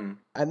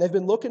 And they've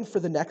been looking for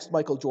the next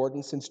Michael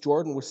Jordan since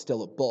Jordan was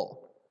still a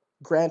Bull.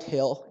 Grant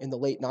Hill in the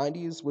late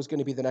 90s was going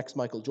to be the next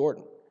Michael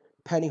Jordan.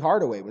 Penny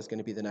Hardaway was going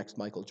to be the next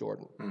Michael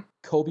Jordan.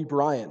 Kobe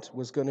Bryant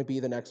was going to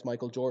be the next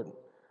Michael Jordan.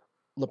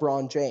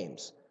 LeBron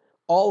James.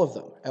 All of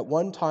them, at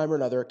one time or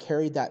another,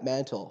 carried that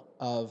mantle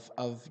of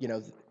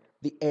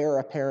the heir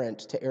apparent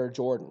to Air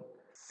Jordan.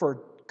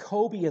 For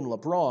Kobe and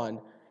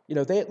LeBron,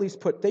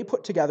 they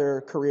put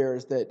together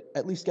careers that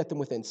at least get them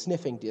within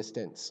sniffing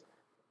distance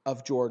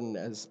of Jordan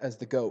as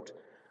the GOAT.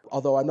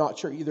 Although I'm not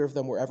sure either of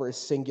them were ever as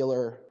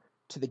singular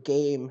to the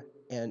game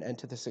and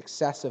to the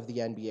success of the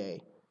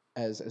NBA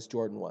as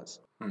Jordan was.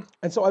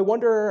 And so I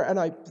wonder, and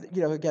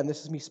again,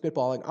 this is me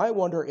spitballing, I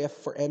wonder if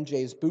for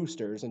MJ's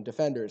boosters and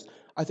defenders,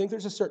 I think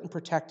there's a certain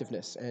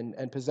protectiveness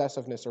and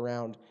possessiveness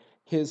around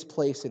his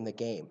place in the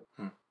game.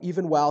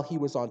 Even while he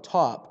was on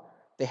top,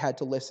 they had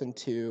to listen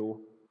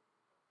to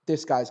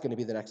this guy's going to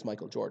be the next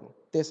Michael Jordan.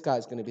 This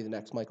guy's going to be the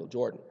next Michael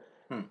Jordan.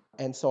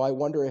 And so I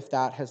wonder if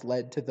that has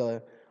led to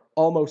the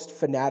almost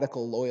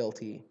fanatical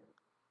loyalty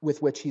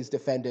with which he's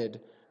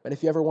defended. And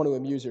if you ever want to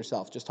amuse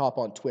yourself, just hop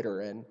on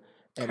Twitter and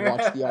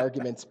watch the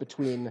arguments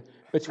between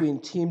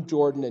Team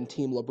Jordan and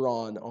Team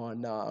LeBron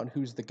on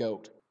who's the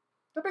GOAT.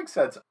 That makes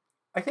sense.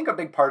 I think a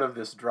big part of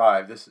this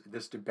drive,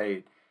 this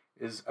debate,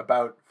 is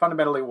about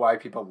fundamentally why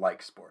people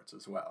like sports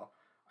as well.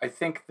 I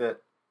think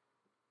that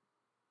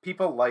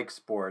people like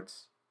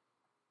sports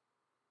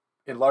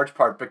in large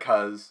part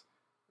because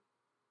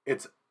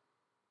it's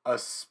a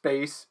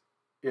space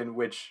in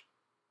which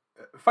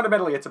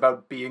fundamentally it's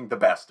about being the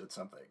best at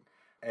something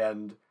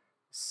and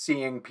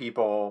seeing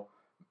people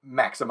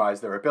maximize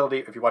their ability.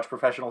 If you watch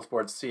professional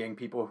sports, seeing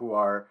people who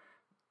are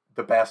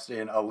the best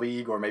in a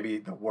league or maybe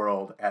the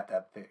world at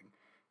that thing.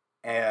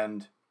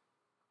 And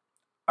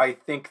I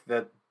think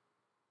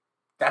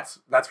that's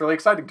really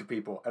exciting to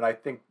people.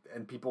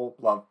 And people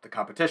love the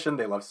competition.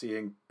 They love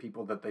seeing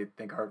people that they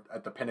think are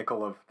at the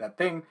pinnacle of that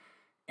thing.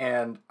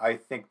 And I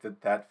think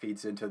that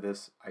feeds into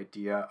this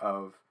idea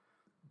of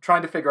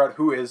trying to figure out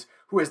who is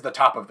the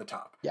top of the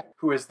top. Yeah.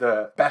 Who is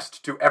the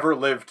best to ever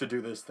live to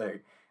do this thing.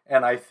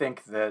 And I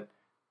think that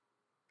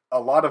a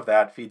lot of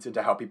that feeds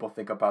into how people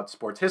think about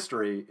sports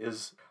history.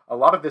 Is a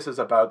lot of this is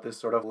about this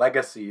sort of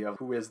legacy of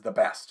who is the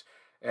best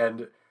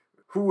and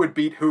who would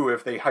beat who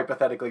if they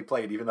hypothetically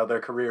played, even though their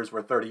careers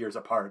were 30 years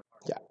apart.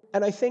 Yeah.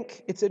 And I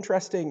think it's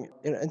interesting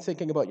in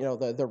thinking about,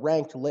 the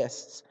ranked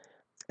lists.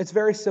 It's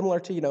very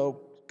similar to,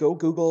 go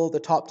Google the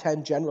top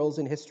 10 generals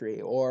in history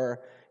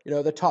or,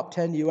 the top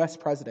 10 U.S.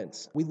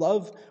 presidents. We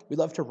love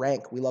to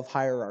rank. We love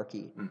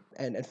hierarchy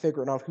and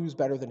figuring out who's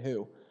better than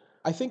who.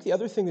 I think the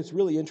other thing that's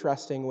really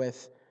interesting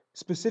with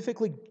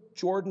specifically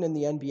Jordan and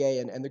the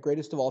NBA and the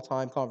greatest of all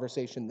time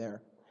conversation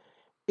there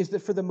is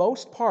that for the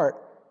most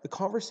part, the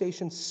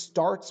conversation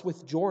starts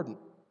with Jordan.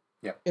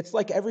 Yeah. It's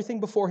like everything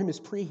before him is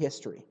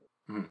prehistory.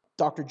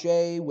 Dr.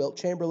 J, Wilt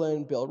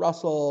Chamberlain, Bill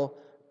Russell,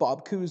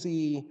 Bob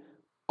Cousy,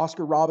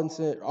 Oscar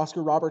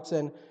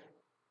Robertson.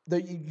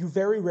 You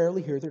very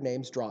rarely hear their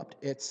names dropped.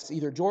 It's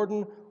either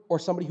Jordan or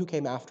somebody who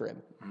came after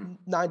him.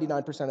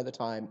 99% of the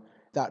time,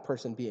 that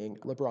person being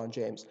LeBron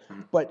James.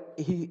 But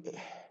he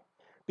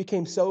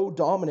became so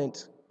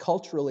dominant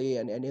culturally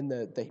and in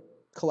the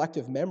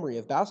collective memory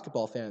of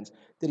basketball fans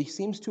that he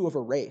seems to have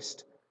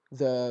erased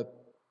the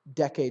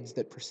decades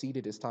that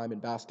preceded his time in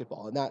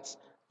basketball. And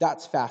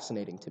that's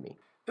fascinating to me.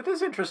 It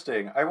is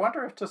interesting. I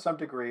wonder if to some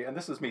degree, and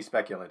this is me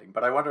speculating,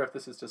 but I wonder if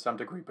this is to some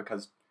degree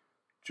because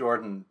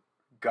Jordan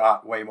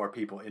got way more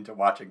people into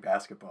watching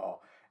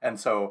basketball. And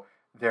so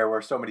there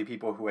were so many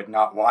people who had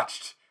not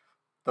watched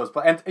those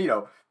play. And,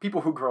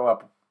 people who grow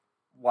up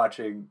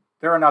watching,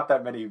 there are not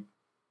that many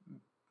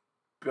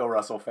Bill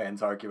Russell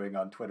fans arguing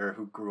on Twitter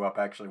who grew up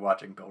actually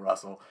watching Bill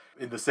Russell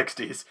in the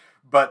 60s.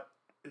 But,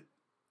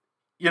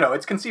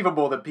 it's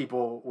conceivable that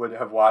people would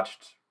have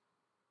watched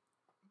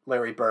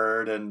Larry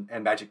Bird and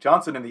Magic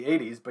Johnson in the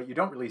 80s, but you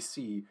don't really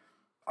see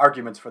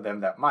arguments for them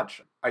that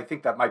much. I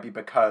think that might be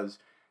because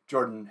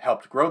Jordan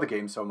helped grow the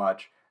game so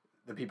much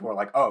that people were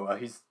like, oh, well,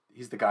 he's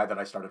the guy that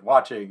I started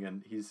watching,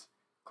 and he's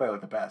clearly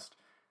the best.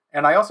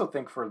 And I also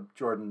think for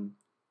Jordan,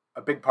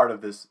 a big part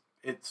of this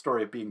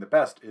story of being the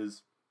best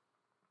is,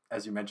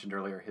 as you mentioned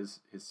earlier, his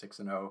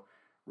 6-0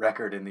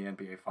 record in the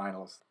NBA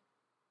Finals.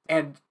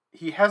 And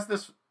he has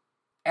this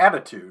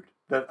attitude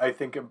that I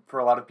think for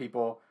a lot of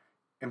people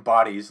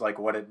embodies like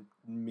what it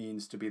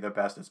means to be the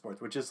best at sports,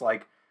 which is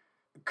like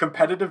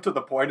competitive to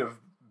the point of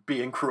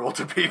being cruel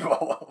to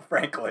people,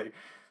 frankly.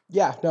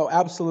 Yeah, no,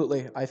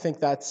 absolutely. I think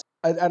that's,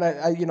 and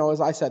I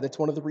as I said, it's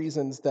one of the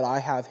reasons that I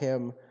have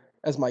him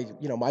as my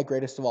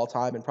greatest of all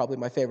time and probably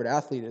my favorite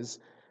athlete is,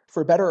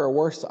 for better or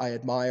worse, I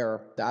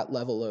admire that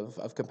level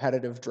of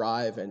competitive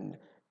drive and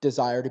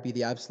desire to be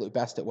the absolute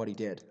best at what he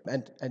did.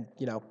 And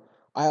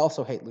I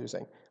also hate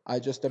losing. I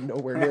just am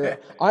nowhere near.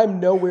 I'm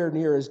nowhere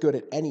near as good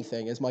at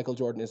anything as Michael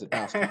Jordan is at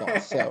basketball.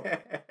 So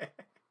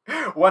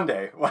one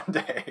day, one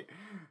day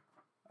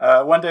the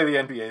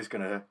NBA is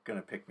gonna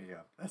pick me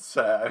up. That's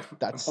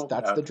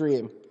the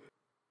dream.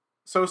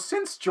 So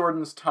since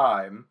Jordan's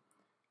time,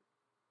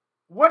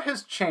 what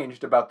has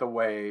changed about the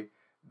way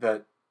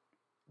that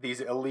these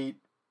elite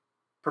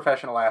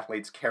professional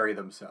athletes carry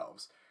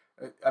themselves?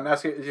 I'm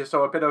asking,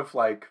 so a bit of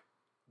like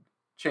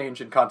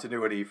change in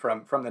continuity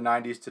from the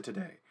 90s to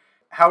today.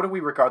 How do we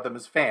regard them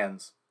as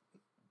fans?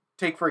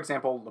 Take, for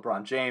example,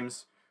 LeBron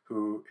James,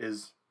 who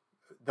is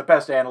the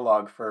best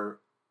analog for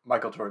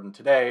Michael Jordan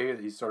today.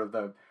 He's sort of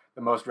the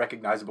most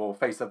recognizable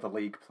face of the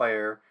league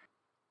player.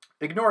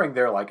 Ignoring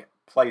their like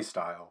play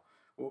style,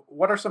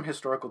 what are some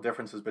historical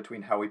differences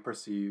between how we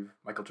perceive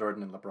Michael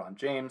Jordan and LeBron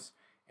James?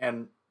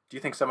 And do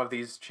you think some of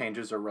these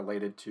changes are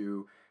related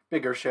to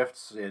bigger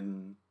shifts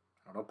in,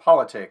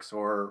 politics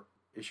or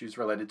issues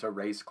related to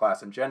race,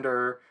 class, and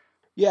gender?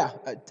 Yeah,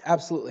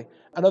 absolutely.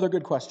 Another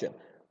good question.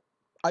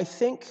 I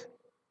think,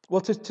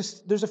 well,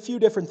 there's a few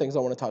different things I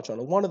want to touch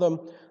on. One of them,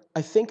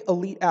 I think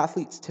elite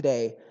athletes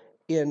today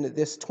in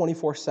this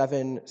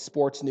 24/7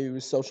 sports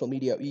news, social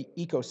media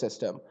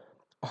ecosystem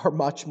are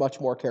much, much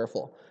more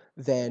careful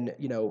than,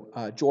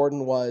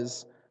 Jordan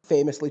was.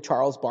 Famously,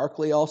 Charles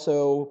Barkley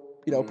also,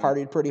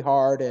 partied pretty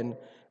hard and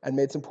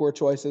made some poor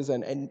choices.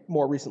 And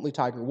more recently,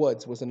 Tiger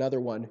Woods was another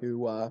one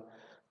who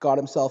got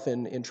himself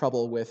in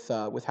trouble with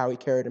how he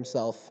carried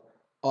himself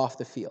off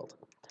the field.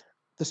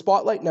 The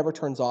spotlight never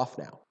turns off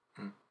now.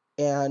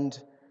 And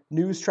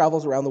news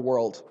travels around the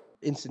world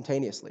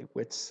instantaneously,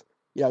 which,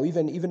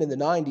 even in the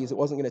 90s, it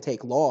wasn't going to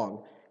take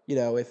long.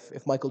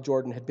 If Michael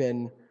Jordan had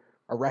been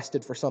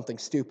arrested for something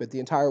stupid, the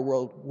entire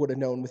world would have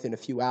known within a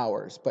few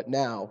hours. But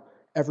now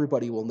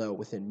everybody will know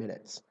within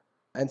minutes.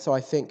 And so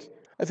I think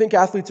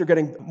athletes are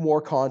getting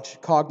more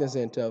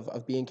cognizant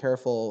of being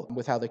careful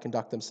with how they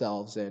conduct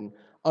themselves and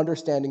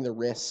understanding the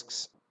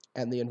risks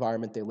and the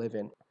environment they live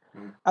in.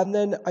 And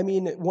then,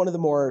 one of the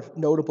more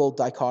notable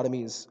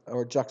dichotomies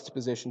or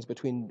juxtapositions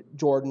between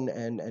Jordan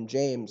and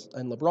James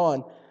and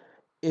LeBron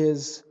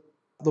is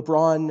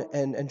LeBron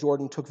and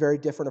Jordan took very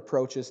different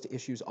approaches to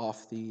issues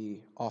off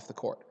the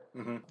court.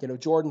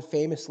 Jordan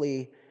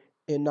famously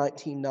in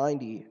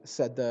 1990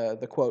 said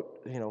the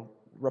quote,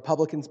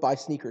 Republicans buy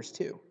sneakers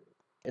too,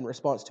 in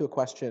response to a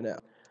question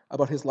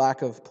about his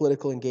lack of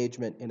political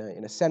engagement in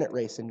a Senate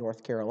race in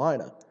North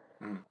Carolina.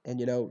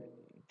 And,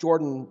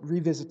 Jordan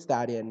revisits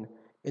that in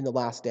The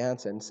Last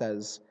Dance and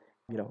says,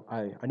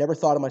 I never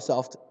thought of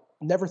myself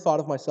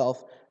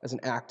as an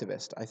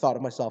activist. I thought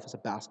of myself as a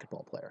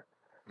basketball player.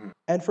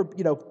 And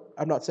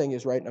I'm not saying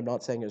he's right and I'm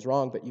not saying he's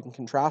wrong, but you can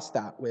contrast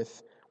that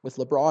with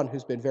LeBron,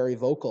 who's been very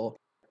vocal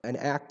and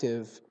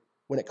active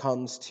when it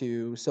comes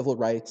to civil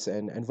rights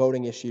and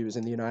voting issues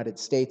in the United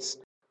States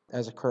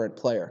as a current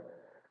player.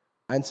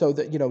 And so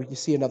that, you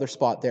see another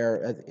spot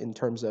there in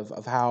terms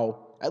of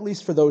how, at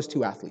least for those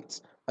two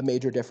athletes, a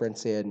major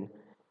difference in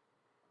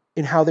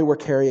how they were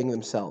carrying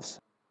themselves.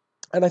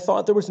 And I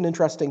thought there was an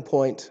interesting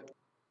point.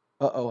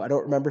 I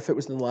don't remember if it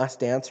was in The Last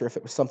Dance or if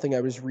it was something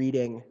I was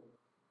reading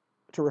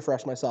to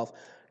refresh myself.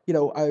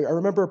 I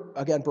remember,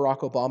 again, Barack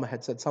Obama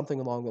had said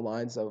something along the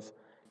lines of,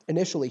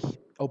 initially,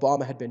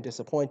 Obama had been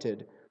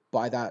disappointed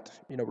by that,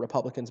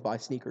 Republicans buy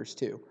sneakers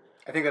too.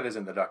 I think that is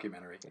in the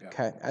documentary. Yeah.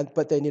 Okay,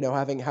 but then,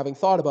 having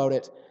thought about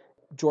it,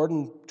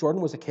 Jordan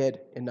was a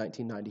kid in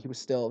 1990. He was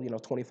still,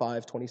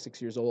 25,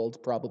 26 years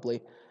old,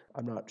 probably.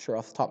 I'm not sure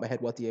off the top of my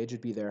head what the age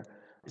would be there.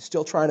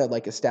 Still trying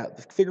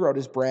to figure out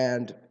his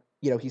brand.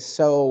 He's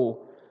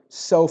so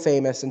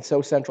famous and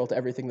so central to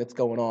everything that's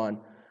going on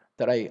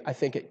that I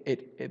think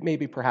it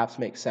maybe perhaps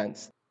makes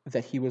sense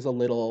that he was a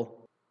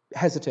little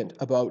hesitant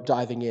about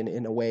diving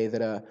in a way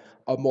that a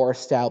more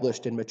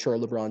established and mature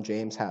LeBron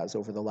James has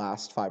over the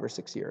last 5 or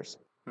 6 years.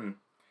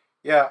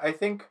 Yeah, I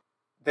think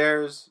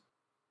there's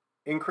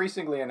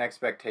increasingly an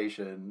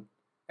expectation,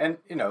 and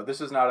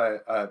this is not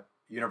a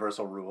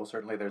universal rule.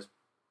 Certainly there's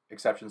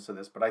exceptions to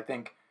this, but I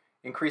think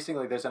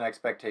increasingly there's an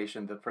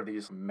expectation that for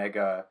these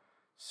mega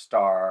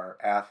star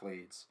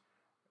athletes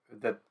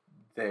that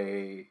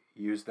they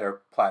use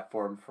their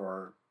platform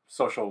for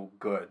social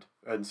good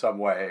in some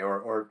way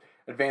or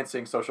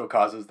advancing social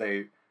causes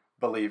they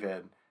believe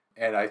in.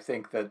 And I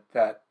think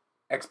that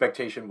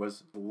expectation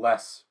was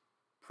less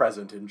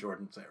present in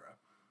Jordan's era.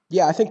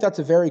 Yeah, I think that's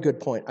a very good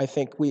point. I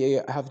think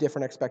we have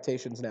different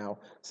expectations now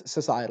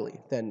societally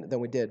than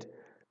we did,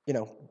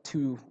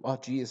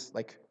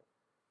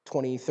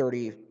 20,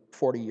 30,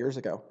 40 years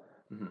ago.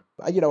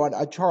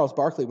 Charles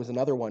Barkley was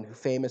another one who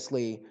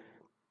famously,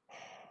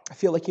 I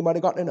feel like he might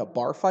have gotten in a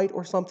bar fight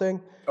or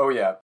something. Oh,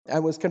 yeah.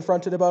 And was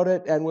confronted about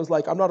it and was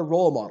like, I'm not a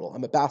role model,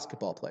 I'm a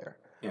basketball player.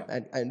 Yeah.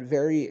 And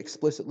very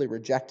explicitly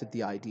rejected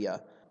the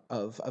idea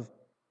of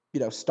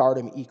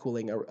stardom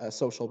equaling a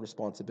social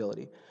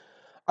responsibility.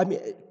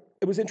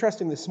 It was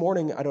interesting this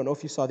morning, I don't know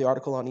if you saw the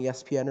article on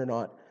ESPN or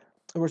not.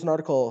 There was an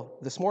article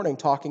this morning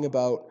talking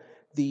about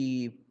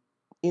the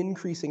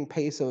increasing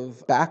pace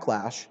of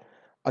backlash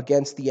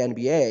against the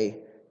NBA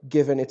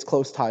given its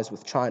close ties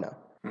with China.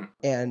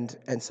 And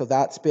so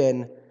that's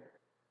been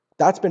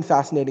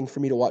fascinating for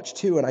me to watch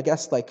too. And I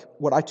guess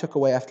what I took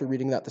away after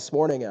reading that this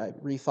morning, and I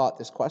rethought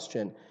this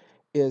question,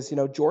 is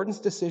Jordan's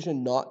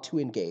decision not to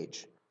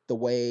engage the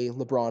way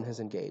LeBron has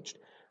engaged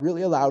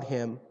really allowed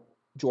him,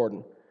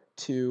 Jordan,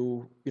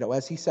 to,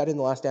 as he said in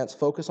The Last Dance,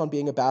 focus on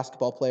being a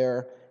basketball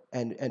player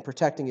and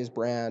protecting his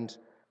brand.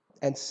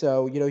 And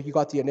so, you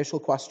got the initial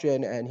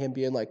question and him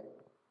being like,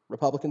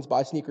 Republicans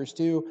buy sneakers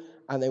too,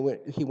 and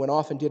he went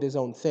off and did his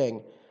own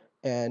thing.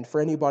 And for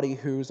anybody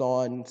who's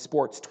on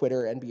sports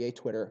Twitter, NBA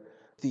Twitter,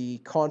 the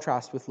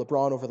contrast with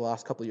LeBron over the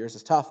last couple of years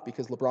is tough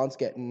because LeBron's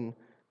getting,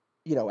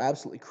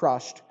 absolutely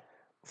crushed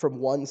from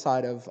one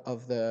side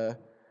of the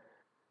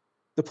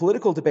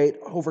political debate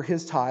over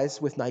his ties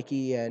with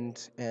Nike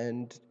and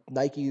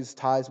Nike's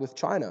ties with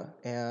China,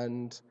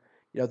 and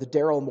the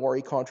Daryl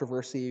Morey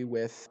controversy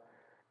with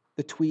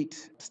the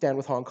tweet "Stand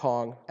with Hong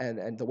Kong"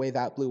 and the way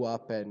that blew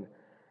up,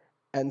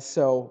 and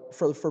so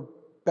for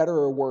better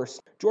or worse,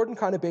 Jordan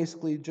kind of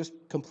basically just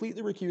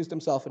completely recused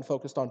himself and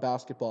focused on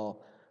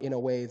basketball in a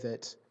way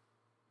that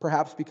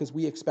perhaps because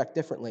we expect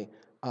differently,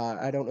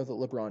 I don't know that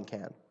LeBron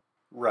can.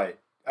 Right.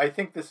 I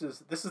think this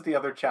is the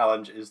other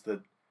challenge is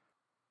that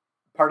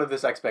part of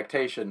this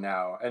expectation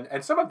now,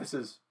 and some of this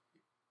is,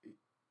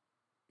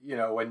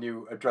 when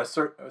you address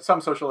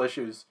some social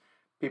issues,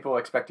 people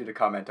expect you to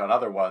comment on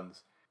other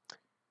ones.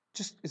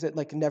 Just, is it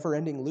like a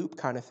never-ending loop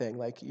kind of thing?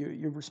 Like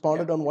you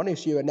responded Yeah. on one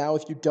issue, and now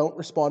if you don't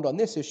respond on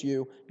this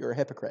issue, you're a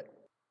hypocrite.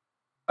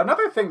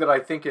 Another thing that I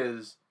think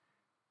is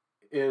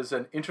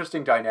an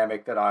interesting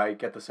dynamic that I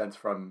get the sense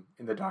from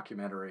in the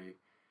documentary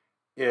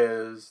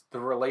is the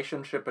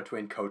relationship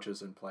between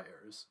coaches and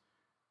players.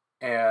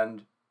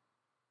 And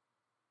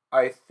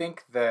I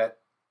think that,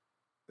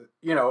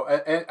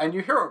 and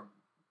you hear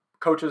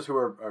coaches who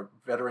are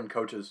veteran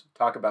coaches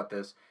talk about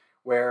this,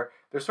 where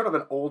there's sort of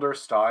an older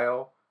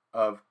style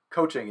of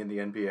coaching in the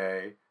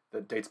NBA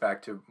that dates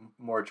back to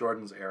more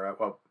Jordan's era,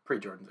 well,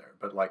 pre-Jordan's era,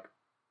 but like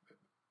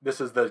this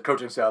is the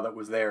coaching style that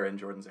was there in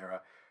Jordan's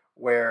era,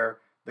 where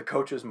the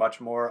coach is much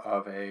more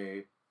of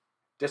a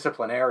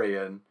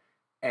disciplinarian,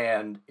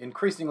 and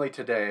increasingly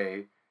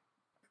today,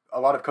 a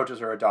lot of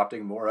coaches are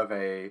adopting more of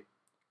a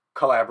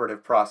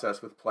collaborative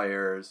process with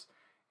players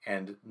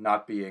and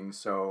not being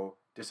so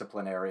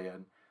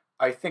disciplinarian.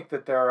 I think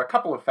that there are a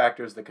couple of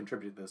factors that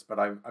contribute to this, but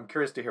I'm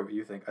curious to hear what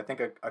you think. I think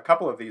a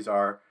couple of these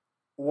are,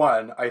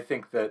 one, I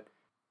think that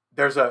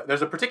there's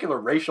a particular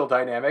racial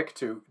dynamic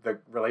to the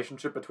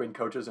relationship between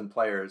coaches and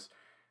players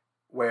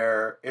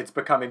where it's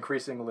become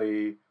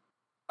increasingly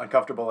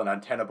uncomfortable and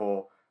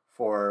untenable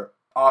for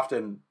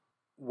often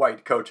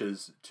white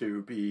coaches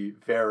to be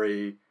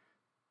very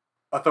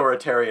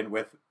authoritarian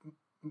with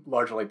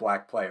largely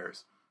black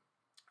players.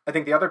 I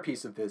think the other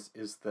piece of this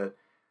is that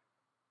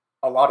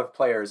a lot of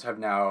players have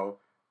now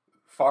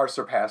far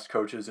surpassed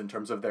coaches in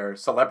terms of their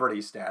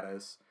celebrity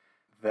status,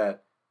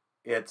 that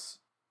it's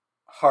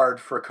hard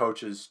for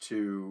coaches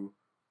to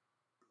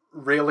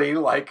really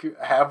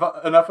have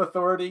enough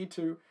authority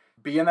to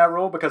be in that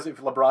role, because if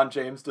LeBron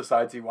James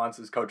decides he wants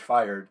his coach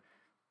fired,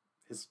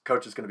 his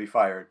coach is going to be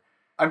fired.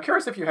 I'm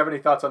curious if you have any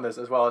thoughts on this,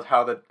 as well as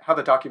how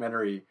the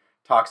documentary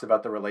talks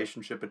about the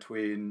relationship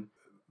between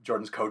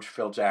Jordan's coach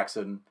Phil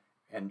Jackson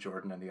and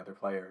Jordan and the other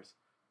players.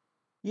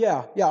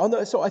 Yeah.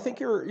 So I think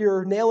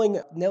you're nailing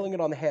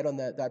it on the head on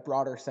that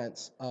broader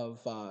sense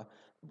of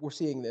we're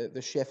seeing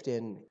the shift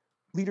in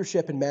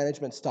leadership and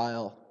management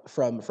style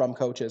from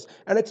coaches,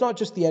 and it's not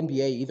just the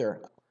NBA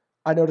either.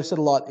 I notice it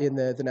a lot in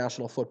the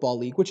National Football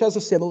League, which has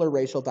a similar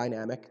racial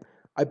dynamic.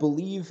 I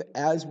believe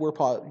as we're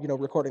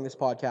recording this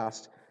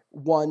podcast,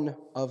 one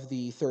of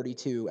the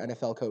 32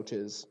 NFL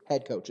coaches,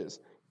 head coaches,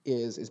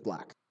 is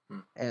black,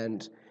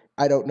 and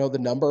I don't know the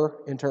number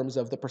in terms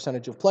of the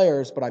percentage of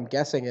players, but I'm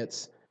guessing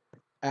it's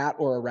at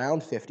or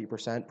around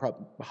 50%,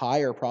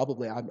 higher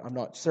probably. I'm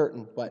not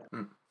certain, but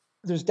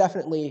there's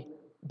definitely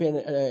been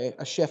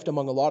a shift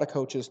among a lot of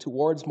coaches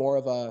towards more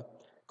of a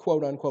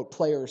quote unquote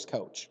players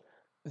coach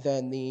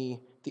than the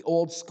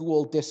old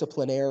school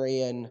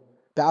disciplinarian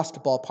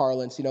basketball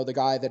parlance, the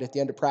guy that at the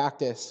end of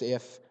practice,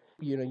 if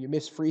you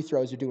miss free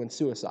throws, you're doing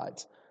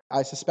suicides.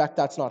 I suspect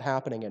that's not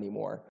happening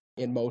anymore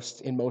in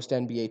most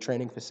NBA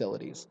training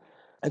facilities.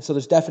 And so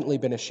there's definitely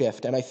been a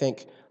shift. And I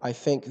think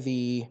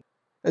the,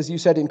 as you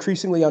said,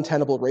 increasingly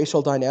untenable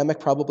racial dynamic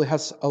probably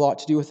has a lot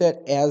to do with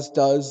it, as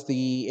does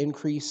the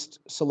increased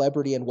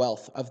celebrity and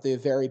wealth of the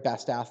very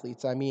best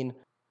athletes. I mean,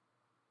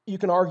 you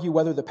can argue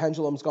whether the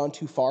pendulum's gone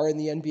too far in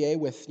the NBA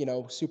with,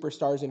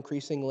 superstars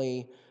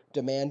increasingly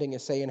demanding a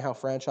say in how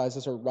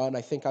franchises are run.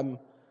 I think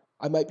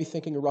I might be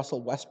thinking of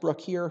Russell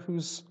Westbrook here,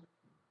 who's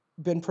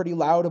been pretty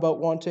loud about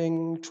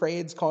wanting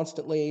trades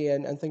constantly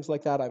and things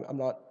like that. I'm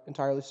not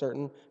entirely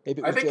certain.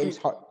 Maybe it was James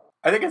Harden.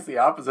 I think it's the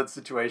opposite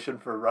situation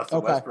for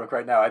Russell Westbrook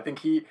right now. I think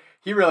he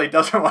really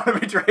doesn't want to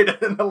be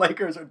traded, and the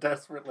Lakers are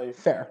desperately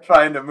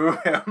trying to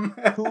move him.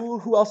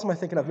 Who else am I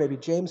thinking of? Maybe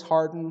James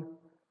Harden.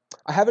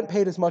 I haven't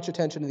paid as much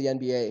attention to the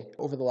NBA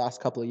over the last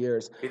couple of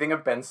years. You think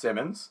of Ben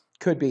Simmons?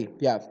 Could be,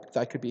 yeah,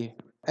 that could be.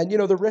 And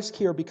the risk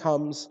here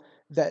becomes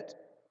that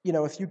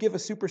if you give a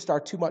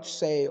superstar too much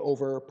say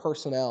over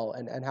personnel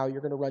and how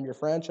you're going to run your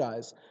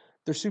franchise,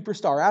 they're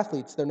superstar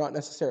athletes. They're not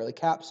necessarily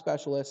cap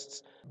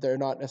specialists. They're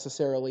not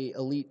necessarily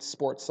elite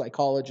sports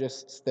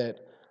psychologists that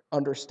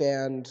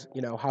understand,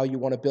 how you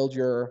want to build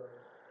your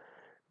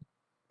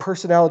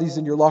personalities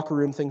in your locker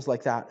room, things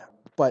like that.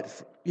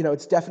 But,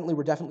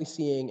 we're definitely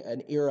seeing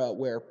an era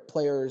where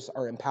players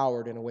are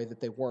empowered in a way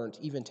that they weren't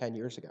even 10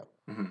 years ago.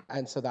 Mm-hmm.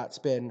 And so that's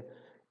been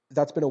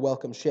a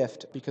welcome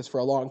shift, because for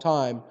a long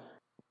time,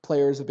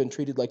 players have been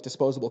treated like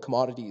disposable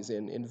commodities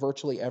in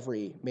virtually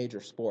every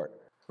major sport.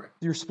 Right.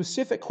 Your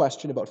specific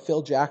question about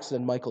Phil Jackson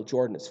and Michael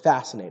Jordan is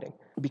fascinating,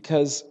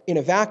 because in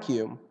a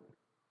vacuum,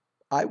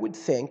 I would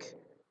think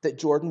that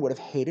Jordan would have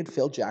hated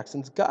Phil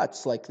Jackson's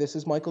guts. Like, this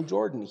is Michael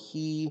Jordan.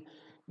 He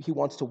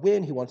wants to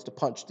win. He wants to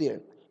punch.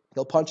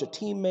 He'll punch a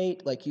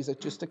teammate. Like, he's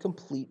just a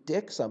complete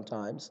dick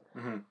sometimes.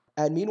 Mm-hmm.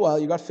 And meanwhile,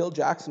 you got Phil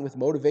Jackson with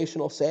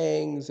motivational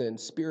sayings and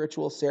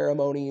spiritual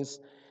ceremonies.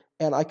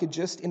 And I could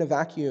just, in a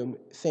vacuum,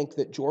 think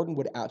that Jordan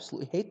would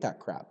absolutely hate that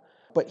crap.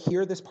 But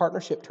here, this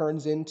partnership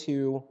turns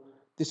into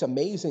this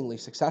amazingly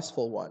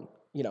successful one.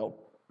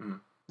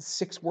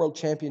 6 world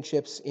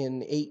championships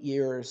in 8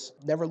 years,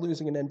 never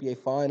losing an NBA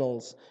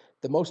Finals,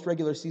 the most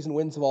regular season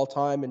wins of all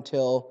time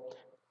until,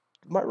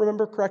 you might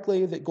remember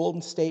correctly, that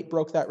Golden State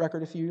broke that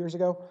record a few years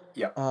ago.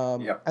 Yeah.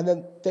 And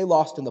then they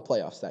lost in the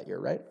playoffs that year,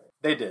 right?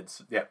 They did.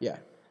 Yeah. Yeah.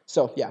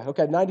 So, yeah,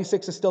 okay,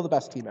 96 is still the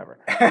best team ever.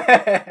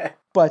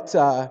 But,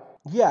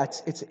 yeah,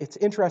 it's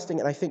interesting,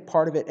 and I think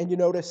part of it, and you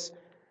notice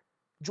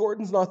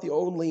Jordan's not the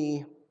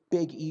only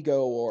big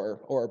ego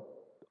or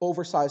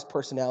oversized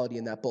personality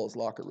in that Bulls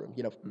locker room.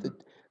 You know,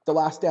 the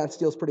Last Dance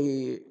deals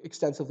pretty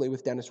extensively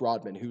with Dennis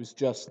Rodman, who's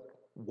just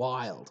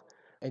wild.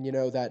 And, you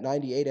know, that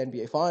 98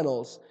 NBA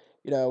Finals,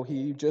 you know,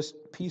 he just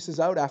pieces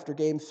out after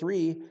Game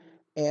 3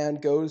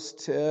 and goes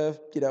to,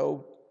 you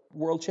know,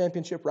 World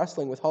Championship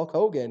Wrestling with Hulk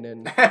Hogan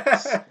and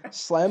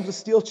slams a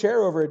steel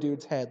chair over a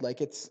dude's head.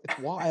 Like, it's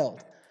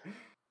wild.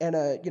 And,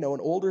 you know, an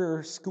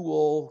older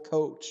school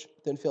coach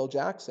than Phil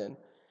Jackson,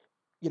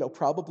 you know,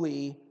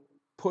 probably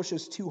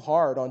pushes too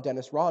hard on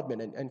Dennis Rodman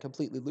and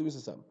completely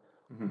loses him.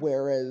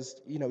 Whereas,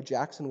 you know,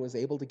 Jackson was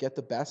able to get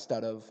the best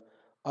out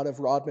of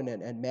Rodman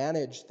and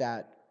manage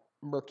that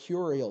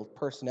mercurial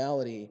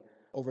personality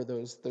over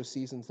those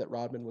seasons that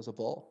Rodman was a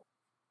Bull.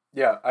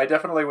 Yeah, I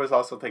definitely was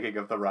also thinking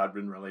of the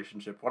Rodman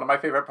relationship. One of my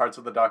favorite parts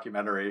of the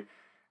documentary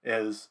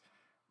is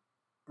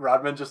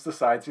Rodman just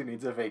decides he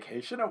needs a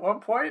vacation at one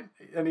point,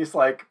 and he's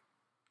like,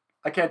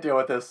 I can't deal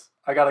with this.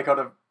 I gotta go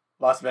to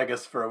Las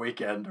Vegas for a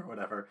weekend or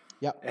whatever.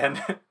 Yeah.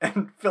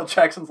 And Phil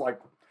Jackson's like,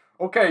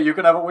 okay, you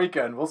can have a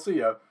weekend. We'll see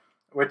you.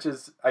 Which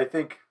is, I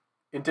think,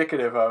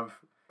 indicative of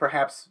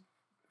perhaps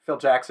Phil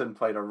Jackson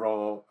played a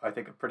role, I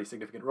think a pretty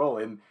significant role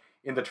in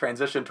the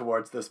transition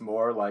towards this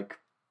more like,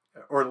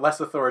 or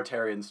less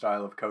authoritarian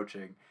style of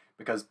coaching,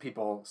 because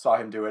people saw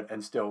him do it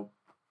and still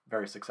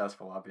very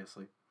successful,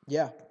 obviously.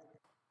 Yeah.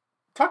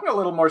 Talking a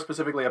little more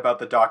specifically about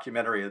the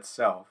documentary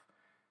itself,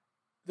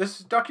 this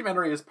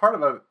documentary is part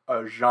of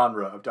a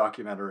genre of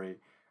documentary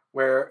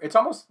where it's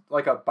almost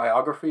like a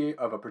biography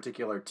of a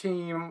particular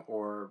team,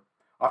 or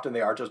often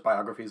they are just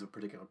biographies of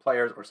particular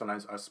players, or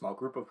sometimes a small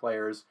group of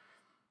players.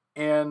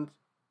 And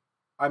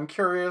I'm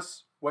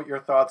curious what your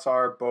thoughts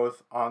are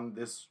both on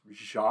this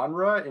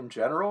genre in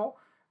general,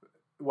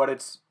 what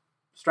its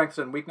strengths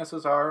and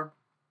weaknesses are,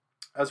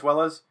 as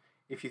well as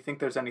if you think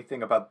there's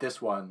anything about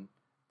this one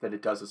that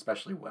it does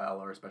especially well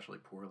or especially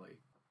poorly.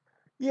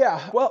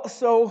 Yeah, well,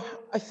 so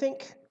I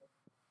think,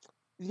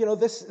 you know,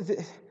 this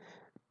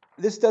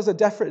does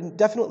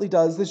definitely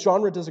does, this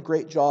genre does a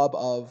great job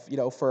of, you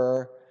know,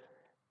 for,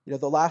 you know,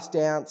 The Last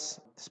Dance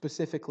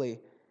specifically.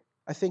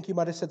 I think you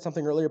might have said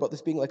something earlier about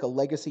this being like a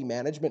legacy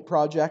management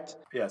project.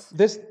 Yes.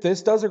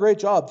 This does a great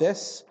job.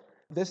 This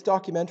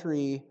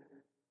documentary,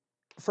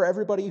 for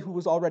everybody who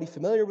was already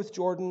familiar with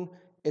Jordan,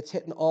 it's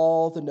hitting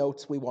all the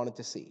notes we wanted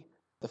to see.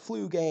 The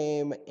flu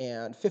game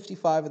and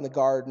 55 in the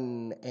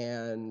Garden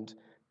and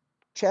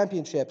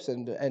championships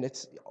and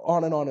it's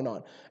on and on and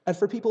on. And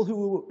for people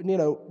who, you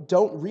know,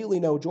 don't really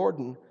know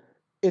Jordan,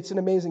 it's an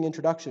amazing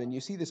introduction. And you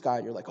see this guy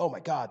and you're like, oh my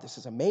God, this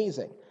is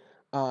amazing.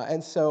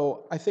 And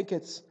so I think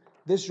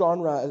this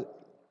genre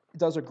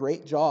does a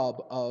great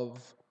job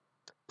of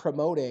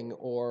promoting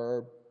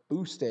or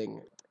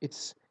boosting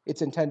its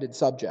intended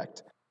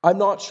subject. I'm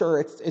not sure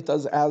it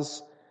does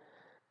as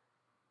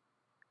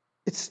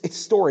it's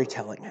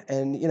storytelling.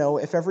 And, you know,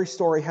 if every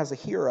story has a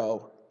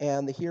hero,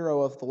 and the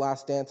hero of The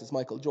Last Dance is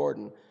Michael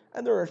Jordan,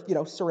 and there are, you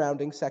know,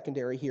 surrounding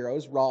secondary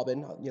heroes,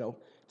 Robin, you know,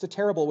 it's a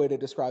terrible way to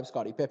describe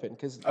Scottie Pippen,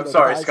 because I'm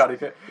sorry, Scottie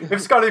Pippen.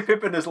 If Scottie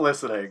Pippen is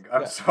listening,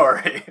 I'm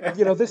sorry.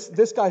 You know,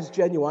 this guy's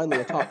genuinely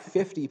a top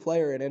 50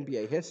 player in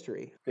NBA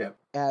history. Yeah.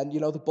 And, you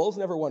know, the Bulls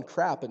never won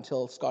crap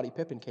until Scottie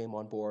Pippen came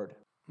on board.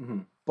 Mm-hmm.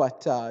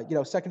 But, you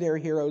know,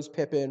 secondary heroes,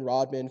 Pippen,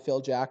 Rodman,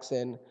 Phil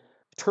Jackson,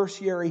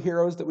 tertiary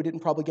heroes that we didn't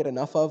probably get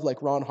enough of,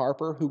 like Ron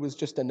Harper, who was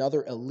just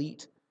another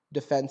elite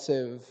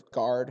defensive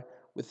guard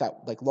with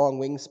that like long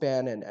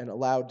wingspan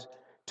and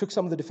took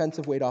some of the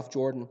defensive weight off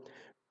Jordan.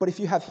 But if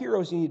you have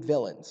heroes, you need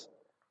villains.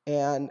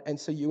 And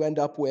so you end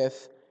up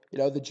with, you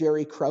know, the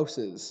Jerry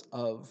Krauses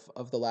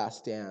of The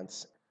Last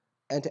Dance.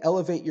 And to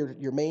elevate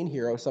your main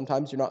hero,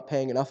 sometimes you're not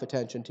paying enough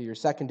attention to your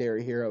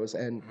secondary heroes.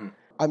 And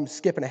I'm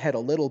skipping ahead a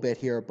little bit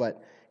here,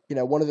 but, you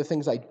know, one of the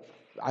things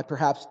I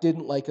perhaps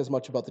didn't like as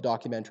much about the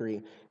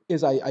documentary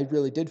is I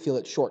really did feel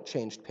it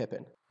shortchanged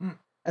Pippen.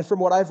 And from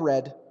what I've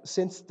read,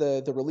 since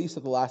the release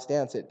of The Last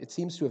Dance, it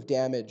seems to have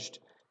damaged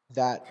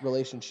that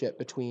relationship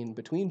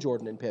between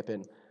Jordan and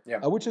Pippen,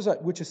 which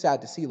is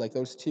sad to see. Like,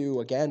 those two,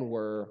 again,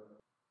 were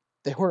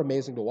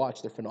amazing to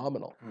watch. They're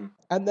phenomenal.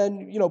 And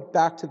then, you know,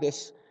 back to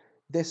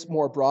this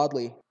more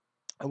broadly,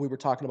 and we were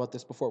talking about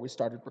this before we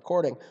started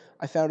recording,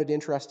 I found it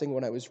interesting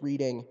when I was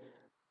reading,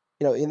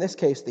 you know, in this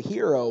case, the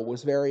hero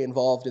was very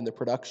involved in the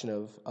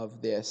production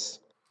of this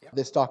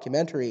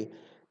documentary,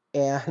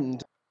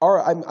 and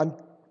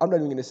I'm not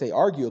even going to say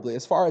arguably,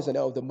 as far as I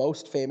know, the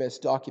most famous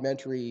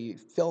documentary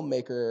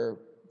filmmaker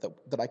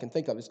that I can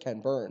think of is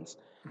Ken Burns.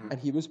 And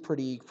he was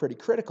pretty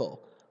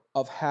critical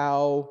of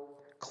how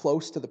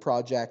close to the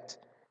project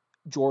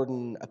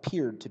Jordan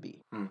appeared to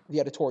be. The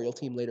editorial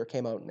team later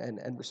came out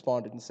and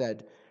responded and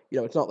said, you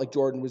know, it's not like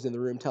Jordan was in the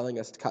room telling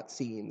us to cut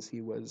scenes. He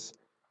was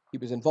he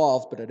was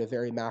involved, but at a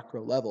very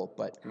macro level.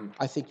 But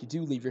I think you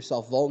do leave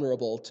yourself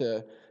vulnerable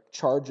to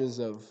charges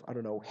of, I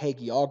don't know,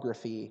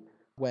 hagiography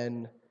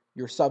when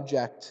your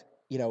subject,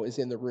 is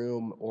in the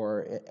room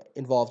or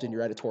involved in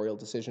your editorial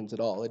decisions at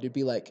all. It'd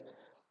be like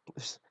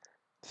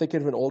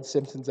thinking of an old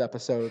Simpsons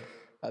episode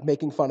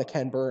making fun of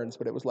Ken Burns,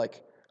 but it was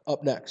like,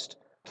 up next,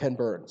 Ken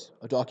Burns,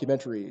 a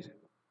documentary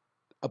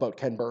about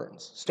Ken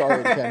Burns,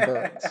 starring Ken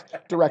Burns,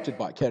 directed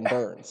by Ken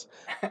Burns.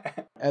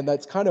 And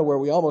that's kind of where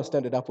we almost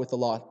ended up with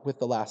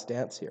The Last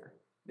Dance here.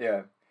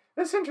 Yeah,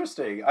 it's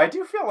interesting. I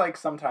do feel like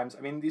sometimes,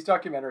 these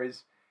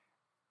documentaries,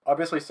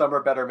 obviously some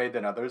are better made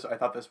than others. I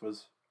thought this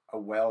was a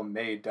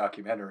well-made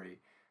documentary,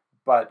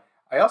 but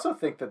I also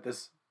think that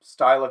this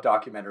style of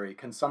documentary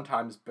can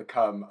sometimes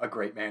become a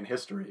great man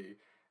history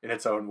in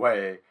its own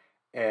way.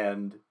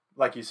 And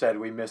like you said,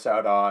 we miss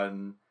out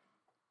on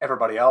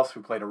everybody else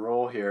who played a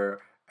role here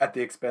at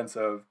the expense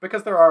of,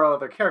 because there are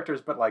other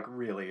characters, but like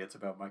really it's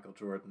about Michael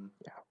Jordan.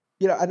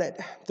 Yeah. And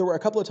there were a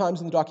couple of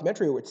times in the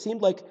documentary where it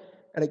seemed like,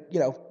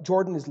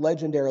 Jordan is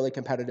legendarily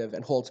competitive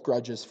and holds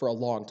grudges for a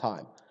long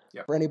time.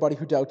 Yep. For anybody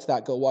who doubts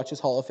that, go watch his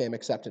Hall of Fame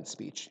acceptance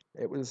speech.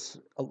 It was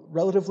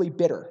relatively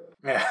bitter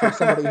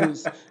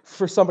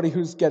for somebody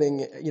who's getting,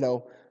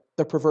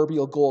 the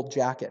proverbial gold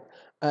jacket.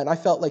 And I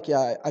felt like,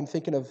 I'm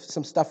thinking of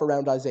some stuff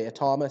around Isaiah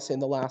Thomas in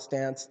The Last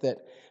Dance that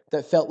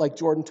felt like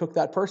Jordan took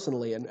that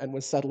personally and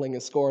was settling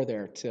a score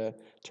there to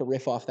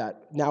riff off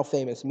that now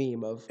famous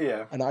meme of,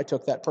 and I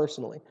took that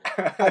personally.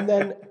 And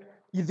then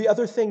the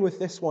other thing with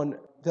this one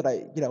that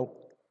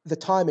the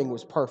timing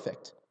was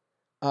perfect.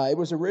 It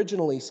was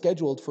originally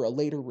scheduled for a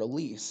later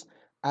release,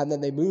 and then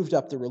they moved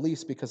up the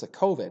release because of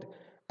COVID.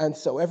 And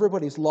so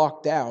everybody's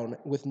locked down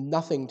with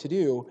nothing to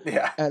do.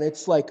 Yeah. And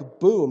it's like,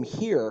 boom,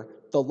 here,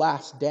 The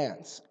Last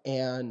Dance.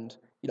 And,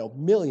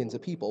 millions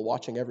of people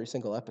watching every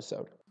single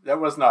episode. That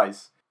was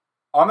nice.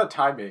 On the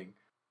timing,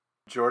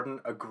 Jordan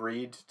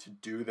agreed to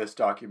do this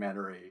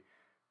documentary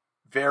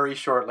very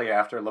shortly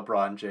after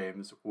LeBron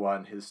James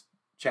won his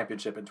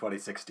championship in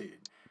 2016,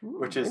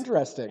 which is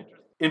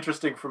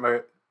interesting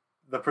from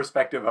the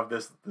perspective of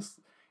this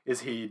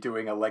is he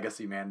doing a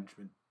legacy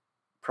management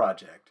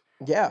project.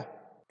 Yeah.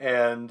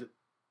 And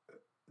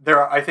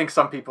I think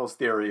some people's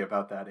theory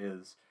about that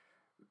is,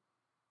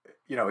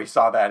 he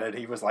saw that and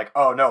he was like,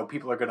 oh no,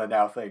 people are going to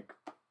now think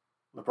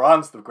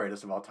LeBron's the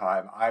greatest of all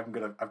time. I've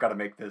got to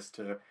make this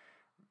to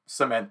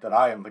cement that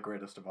I am the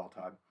greatest of all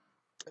time.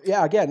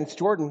 Yeah, again, it's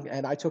Jordan,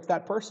 and I took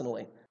that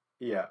personally.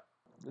 Yeah.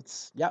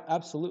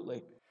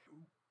 Absolutely.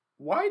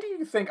 Why do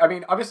you think,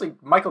 obviously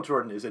Michael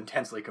Jordan is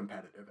intensely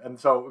competitive, and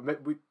so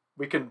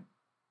we can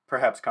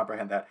perhaps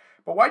comprehend that,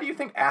 but why do you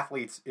think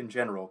athletes in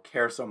general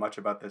care so much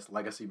about this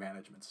legacy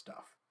management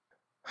stuff?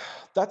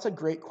 That's a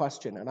great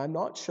question, and I'm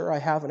not sure I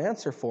have an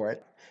answer for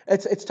it.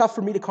 It's tough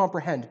for me to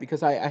comprehend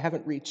because I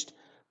haven't reached,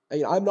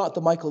 I'm not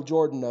the Michael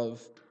Jordan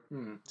of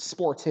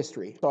sports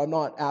history, so I'm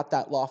not at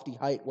that lofty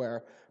height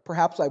where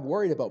perhaps I'm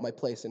worried about my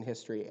place in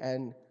history,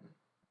 and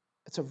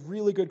it's a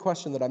really good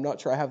question that I'm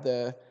not sure I have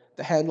the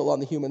handle on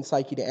the human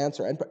psyche to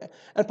answer.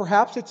 And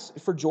perhaps it's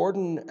for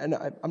Jordan, and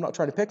I'm not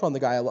trying to pick on the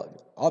guy.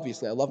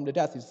 Obviously, I love him to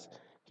death.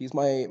 He's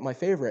my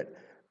favorite.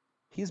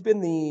 He's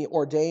been the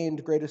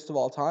ordained greatest of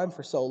all time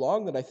for so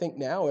long that I think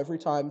now every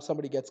time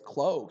somebody gets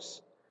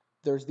close,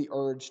 there's the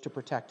urge to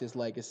protect his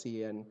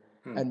legacy and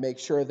make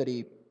sure that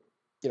he,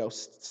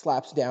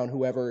 slaps down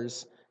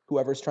whoever's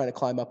trying to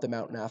climb up the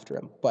mountain after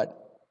him.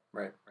 But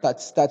right.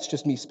 That's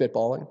just me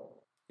spitballing.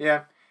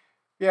 Yeah,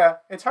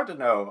 it's hard to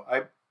know.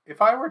 If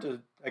I were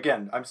to,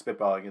 again, I'm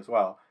spitballing as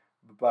well,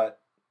 but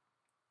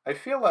I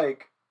feel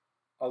like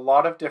a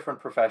lot of different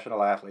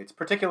professional athletes,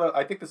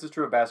 I think this is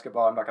true of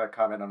basketball, I'm not going to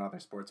comment on other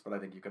sports, but I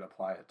think you could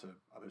apply it to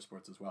other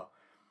sports as well.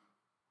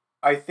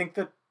 I think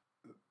that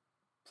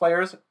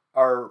players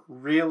are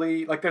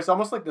really, there's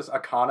almost like this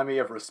economy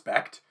of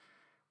respect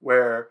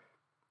where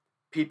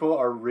people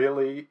are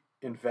really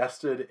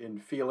invested in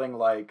feeling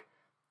like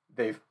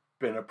they've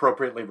been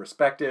appropriately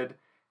respected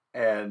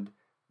and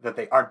that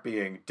they aren't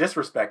being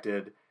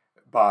disrespected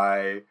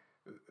by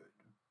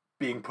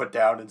being put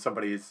down in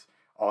somebody's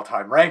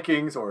all-time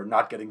rankings or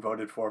not getting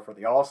voted for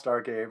the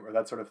All-Star game or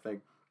that sort of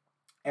thing.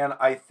 And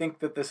I think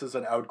that this is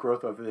an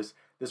outgrowth of this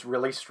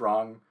really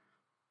strong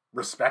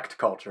respect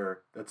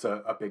culture that's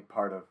a big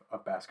part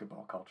of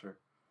basketball culture.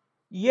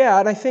 Yeah,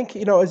 and I think,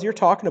 as you're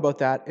talking about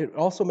that, it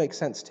also makes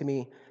sense to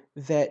me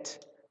that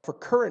for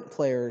current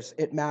players,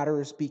 it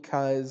matters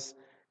because,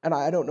 and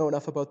I don't know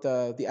enough about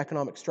the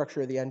economic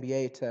structure of the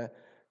NBA to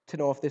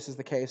know if this is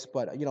the case,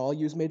 but I'll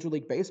use Major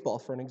League Baseball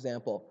for an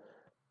example.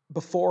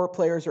 Before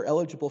players are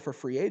eligible for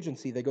free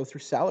agency, they go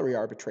through salary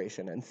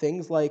arbitration, and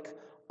things like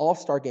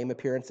All-Star game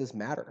appearances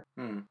matter.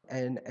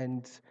 And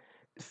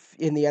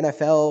in the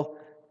NFL,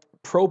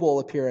 Pro Bowl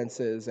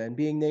appearances and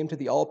being named to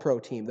the All-Pro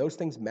team, those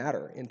things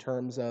matter in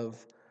terms of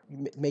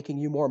making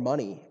you more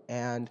money.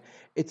 And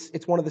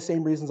it's one of the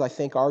same reasons I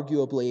think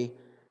arguably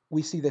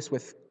we see this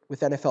with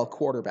NFL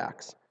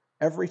quarterbacks.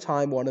 Every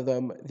time one of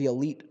them, the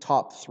elite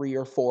top 3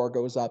 or 4,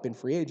 goes up in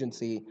free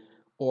agency,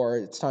 or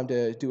it's time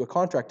to do a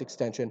contract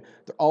extension,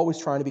 they're always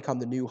trying to become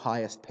the new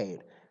highest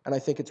paid. And I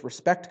think it's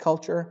respect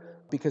culture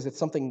because it's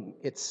something,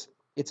 it's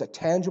a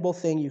tangible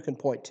thing you can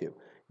point to.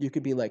 You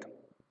could be like,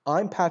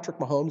 I'm Patrick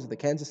Mahomes of the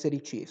Kansas City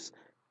Chiefs.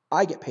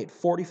 I get paid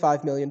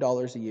 $45 million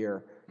a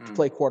year to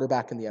play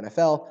quarterback in the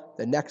NFL.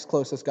 The next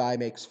closest guy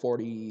makes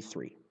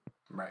 43.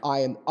 Right.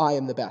 I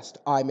am the best.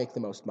 I make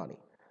the most money.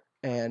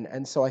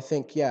 And so I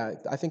think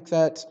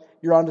that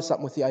you're onto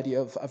something with the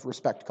idea of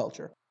respect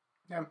culture.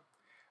 Yeah.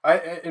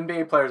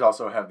 NBA players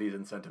also have these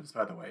incentives,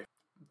 by the way.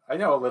 I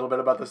know a little bit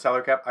about the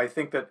salary cap. I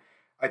think that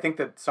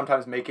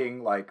sometimes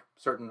making like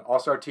certain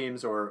all-star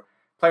teams, or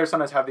players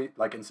sometimes have the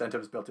like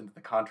incentives built into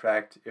the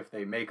contract if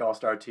they make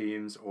all-star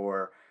teams,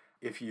 or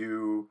if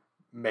you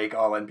make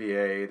all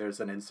NBA, there's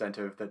an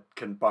incentive that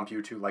can bump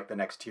you to like the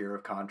next tier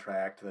of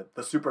contract,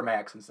 the super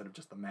max instead of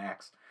just the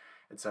max,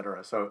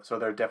 etc. So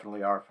there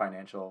definitely are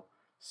financial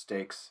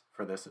stakes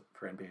for this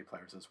for NBA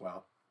players as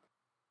well.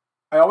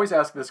 I always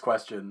ask this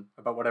question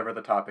about whatever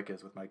the topic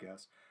is with my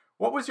guests.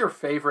 What was your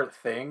favorite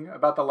thing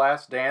about The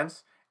Last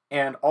Dance?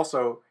 And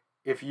also,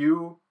 if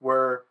you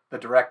were the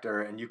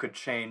director and you could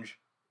change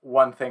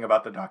one thing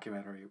about the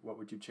documentary, what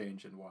would you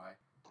change and why?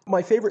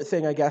 My favorite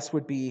thing, I guess,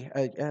 would be,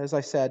 as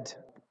I said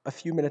a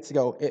few minutes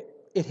ago,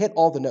 it hit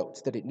all the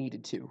notes that it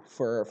needed to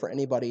for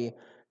anybody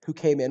who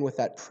came in with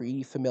that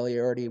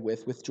pre-familiarity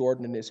with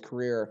Jordan and his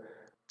career.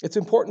 It's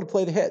important to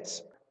play the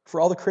hits. For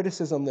all the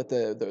criticism that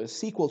the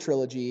sequel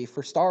trilogy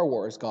for Star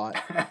Wars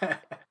got,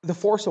 The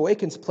Force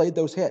Awakens played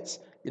those hits.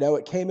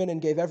 It came in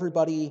and gave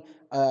everybody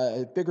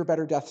a bigger,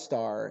 better Death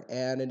Star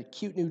and a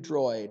cute new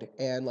droid,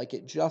 and like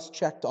it just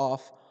checked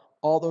off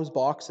all those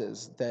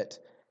boxes that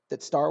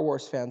Star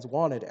Wars fans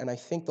wanted, and I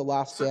think The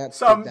Last Dance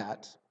did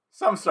that.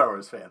 Some Star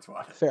Wars fans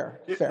wanted.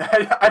 Fair.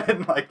 I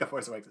didn't like The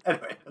Force Awakens.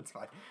 Anyway, that's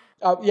fine.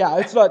 Yeah,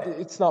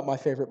 it's not my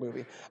favorite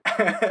movie,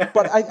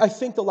 but I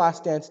think The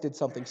Last Dance did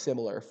something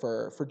similar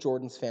for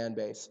Jordan's fan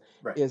base.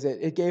 Right.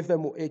 It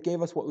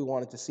gave us what we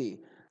wanted to see,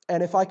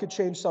 and if I could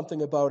change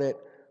something about it,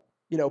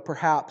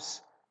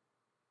 perhaps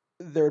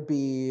there'd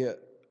be,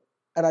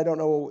 and I don't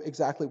know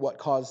exactly what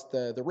caused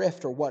the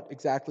rift or what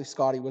exactly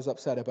Scotty was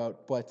upset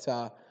about, but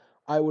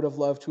I would have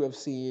loved to have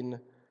seen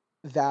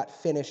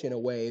that finish in a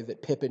way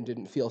that Pippen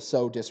didn't feel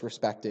so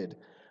disrespected,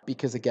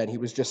 because again, he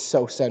was just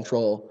so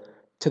central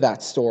to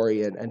that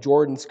story and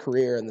Jordan's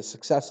career and the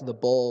success of the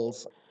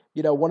Bulls.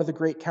 One of the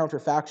great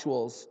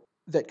counterfactuals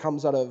that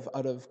comes out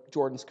of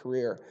Jordan's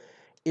career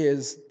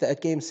is that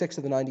at Game 6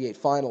 of the 98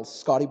 finals,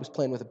 Scotty was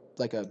playing with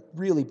a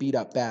really beat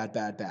up bad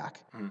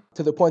back,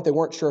 to the point they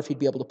weren't sure if he'd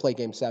be able to play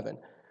Game 7.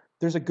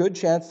 There's a good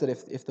chance that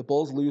if the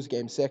Bulls lose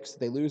Game 6,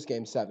 they lose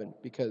Game 7,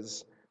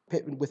 because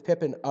with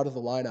Pippen out of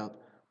the lineup,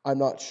 I'm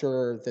not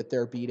sure that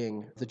they're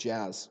beating the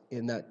Jazz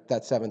in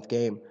that seventh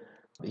game.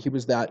 He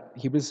was that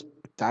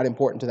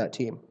important to that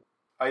team.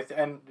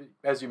 And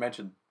as you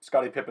mentioned,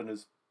 Scottie Pippen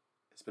has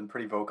been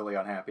pretty vocally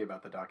unhappy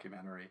about the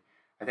documentary.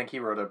 I think he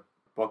wrote a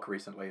book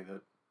recently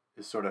that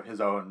is sort of his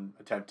own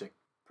attempt to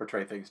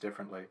portray things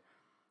differently.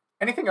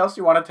 Anything else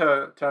you wanted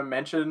to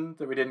mention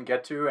that we didn't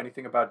get to?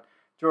 Anything about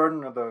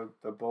Jordan or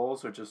the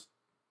Bulls, or just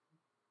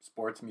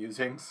sports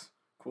musings,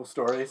 cool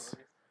stories?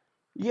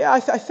 Yeah, I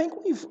think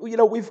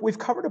we've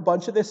covered a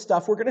bunch of this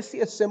stuff. We're going to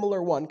see a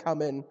similar one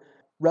come in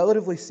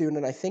relatively soon,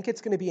 and I think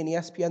it's going to be an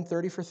ESPN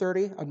 30 for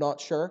 30. I'm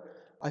not sure.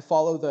 I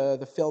follow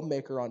the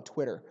filmmaker on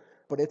Twitter,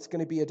 but it's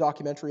going to be a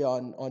documentary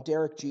on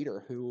Derek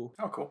Jeter, who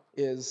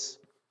is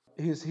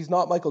he's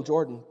not Michael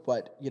Jordan,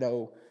 but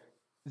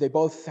they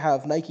both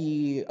have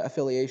Nike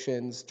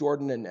affiliations.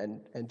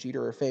 Jordan and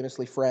Jeter are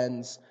famously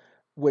friends.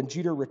 When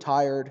Jeter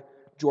retired,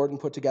 Jordan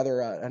put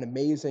together an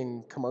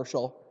amazing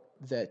commercial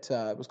that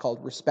was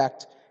called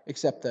Respect,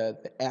 except the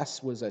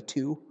S was a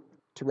 2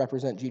 to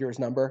represent Jeter's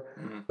number.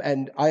 Mm-hmm.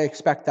 And I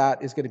expect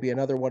that is going to be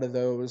another one of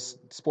those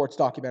sports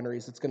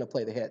documentaries that's going to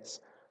play the hits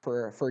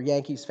for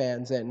Yankees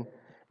fans and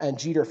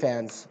Jeter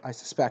fans. I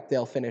suspect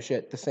they'll finish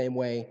it the same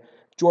way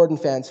Jordan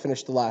fans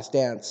finished The Last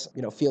Dance,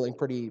 feeling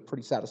pretty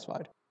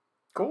satisfied.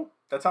 Cool.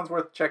 That sounds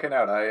worth checking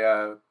out.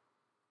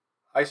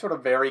 I sort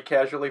of very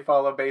casually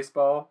follow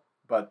baseball,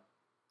 but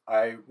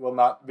I will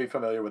not be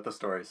familiar with the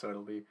story, so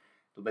it'll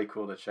be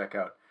cool to check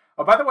out.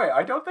 Oh, by the way,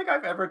 I don't think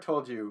I've ever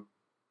told you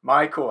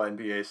my cool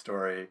NBA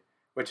story,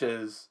 which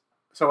is,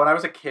 so when I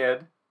was a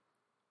kid,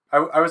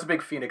 I was a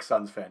big Phoenix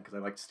Suns fan because I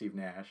liked Steve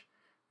Nash,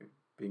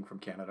 being from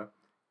Canada.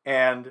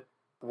 And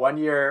one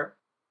year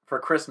for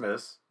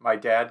Christmas, my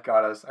dad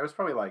got us, I was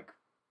probably like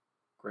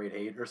grade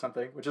 8 or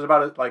something, which is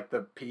about like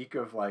the peak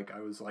of like, I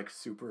was like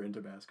super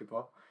into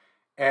basketball.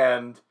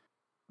 And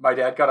my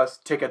dad got us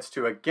tickets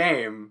to a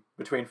game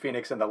between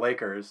Phoenix and the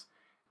Lakers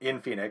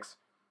in Phoenix.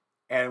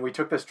 And we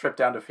took this trip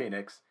down to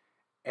Phoenix,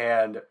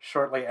 and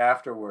shortly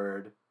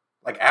afterward,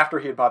 like after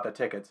he had bought the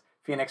tickets,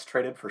 Phoenix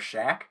traded for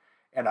Shaq,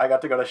 and I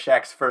got to go to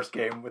Shaq's first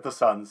game with the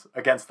Suns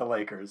against the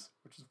Lakers,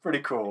 which is pretty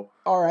cool.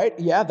 All right.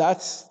 Yeah,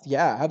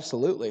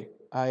 absolutely.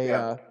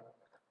 I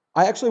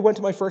actually went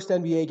to my first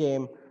NBA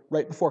game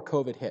right before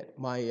COVID hit.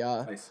 My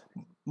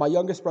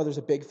youngest brother's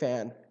a big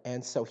fan,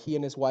 and so he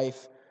and his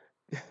wife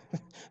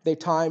they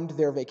timed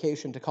their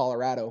vacation to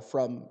Colorado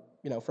from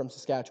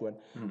Saskatchewan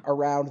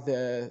around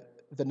the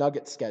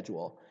Nuggets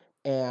schedule,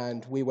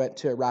 and we went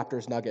to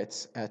Raptors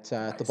Nuggets at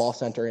the Ball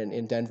Center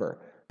in Denver,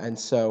 and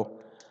so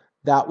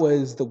that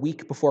was the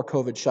week before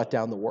COVID shut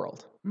down the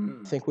world.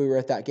 I think we were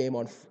at that game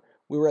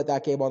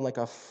on like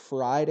a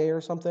Friday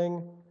or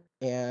something,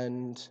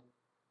 and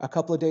a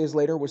couple of days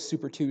later was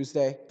Super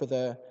Tuesday for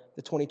the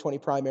 2020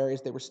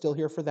 primaries. They were still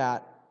here for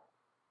that,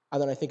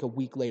 and then I think a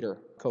week later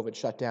COVID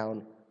shut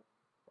down.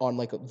 On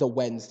like the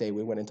Wednesday,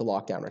 we went into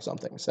lockdown or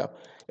something. So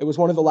it was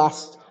one of the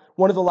last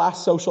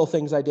social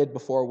things I did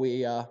before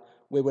we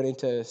went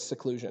into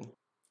seclusion.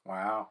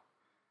 Wow,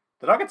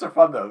 the Nuggets are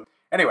fun though.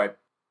 Anyway,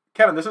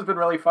 Kevin, this has been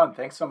really fun.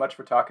 Thanks so much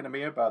for talking to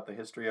me about the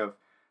history of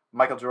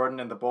Michael Jordan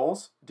and the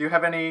Bulls. Do you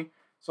have any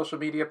social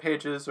media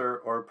pages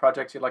or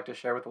projects you'd like to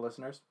share with the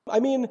listeners?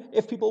 I mean,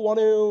 if people want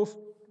to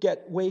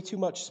get way too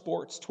much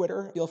sports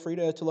Twitter, feel free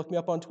to look me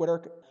up on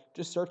Twitter.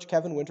 Just search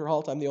Kevin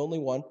Winterhalt. I'm the only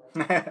one.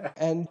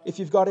 And if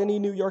you've got any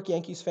New York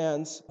Yankees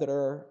fans that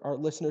are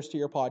listeners to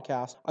your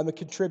podcast, I'm a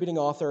contributing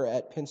author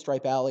at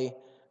Pinstripe Alley,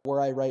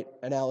 where I write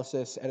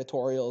analysis,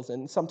 editorials,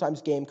 and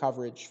sometimes game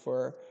coverage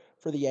for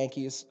the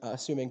Yankees,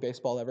 assuming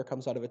baseball ever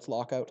comes out of its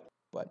lockout.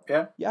 But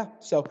yeah.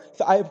 So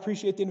I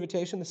appreciate the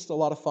invitation. This is a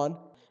lot of fun.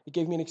 It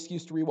gave me an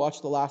excuse to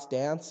rewatch The Last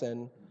Dance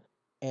and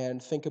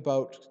think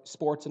about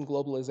sports and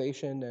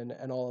globalization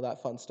and all of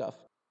that fun stuff.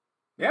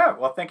 Yeah,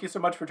 well, thank you so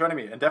much for joining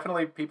me. And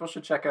definitely people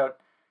should check out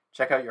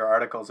your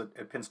articles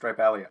at Pinstripe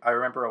Alley. I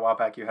remember a while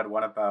back you had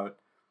one about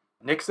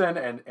Nixon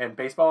and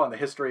baseball and the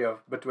history of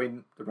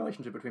the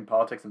relationship between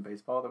politics and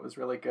baseball that was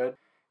really good.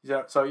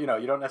 So, you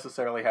don't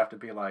necessarily have to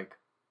be like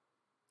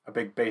a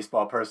big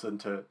baseball person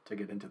to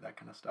get into that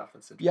kind of stuff.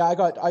 That's interesting. Yeah,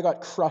 I got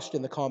crushed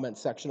in the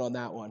comments section on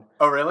that one.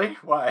 Oh, really?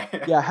 Why?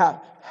 Yeah,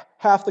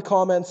 half the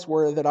comments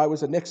were that I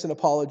was a Nixon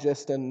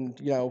apologist and,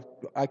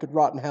 I could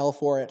rot in hell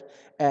for it.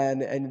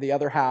 And the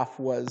other half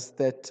was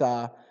that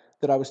I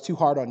was too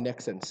hard on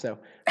Nixon. So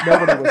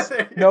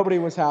nobody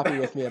was happy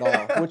with me at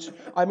all, which,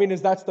 I mean,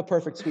 that's the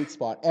perfect sweet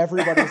spot.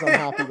 Everybody's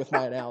unhappy with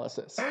my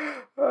analysis.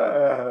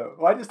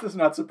 Why does this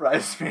not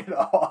surprise me at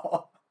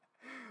all?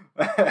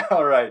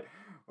 All right.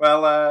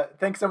 Well,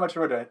 thanks so much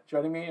for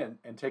joining me,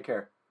 and take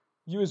care.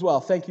 You as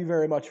well. Thank you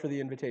very much for the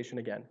invitation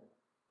again.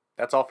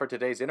 That's all for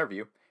today's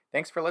interview.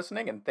 Thanks for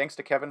listening, and thanks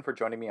to Kevin for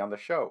joining me on the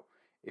show.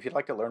 If you'd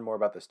like to learn more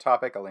about this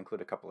topic, I'll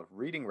include a couple of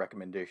reading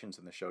recommendations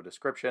in the show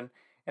description,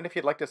 and if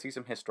you'd like to see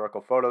some historical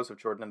photos of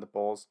Jordan and the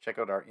Bulls, check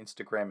out our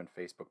Instagram and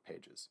Facebook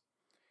pages.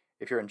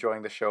 If you're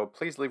enjoying the show,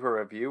 please leave a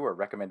review or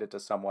recommend it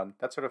to someone.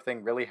 That sort of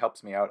thing really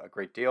helps me out a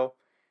great deal.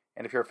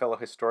 And if you're a fellow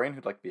historian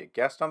who'd like to be a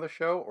guest on the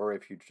show, or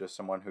if you're just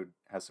someone who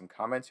has some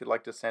comments you'd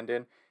like to send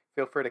in,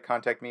 feel free to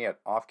contact me at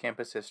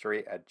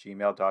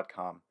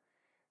offcampushistory@gmail.com.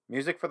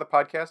 Music for the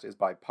podcast is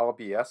by Paul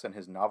B.S. and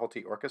his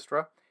Novelty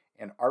Orchestra,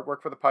 and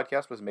artwork for the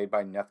podcast was made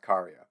by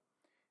Nethkaria.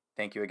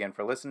 Thank you again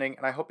for listening,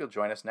 and I hope you'll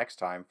join us next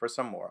time for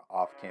some more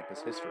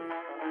off-campus history.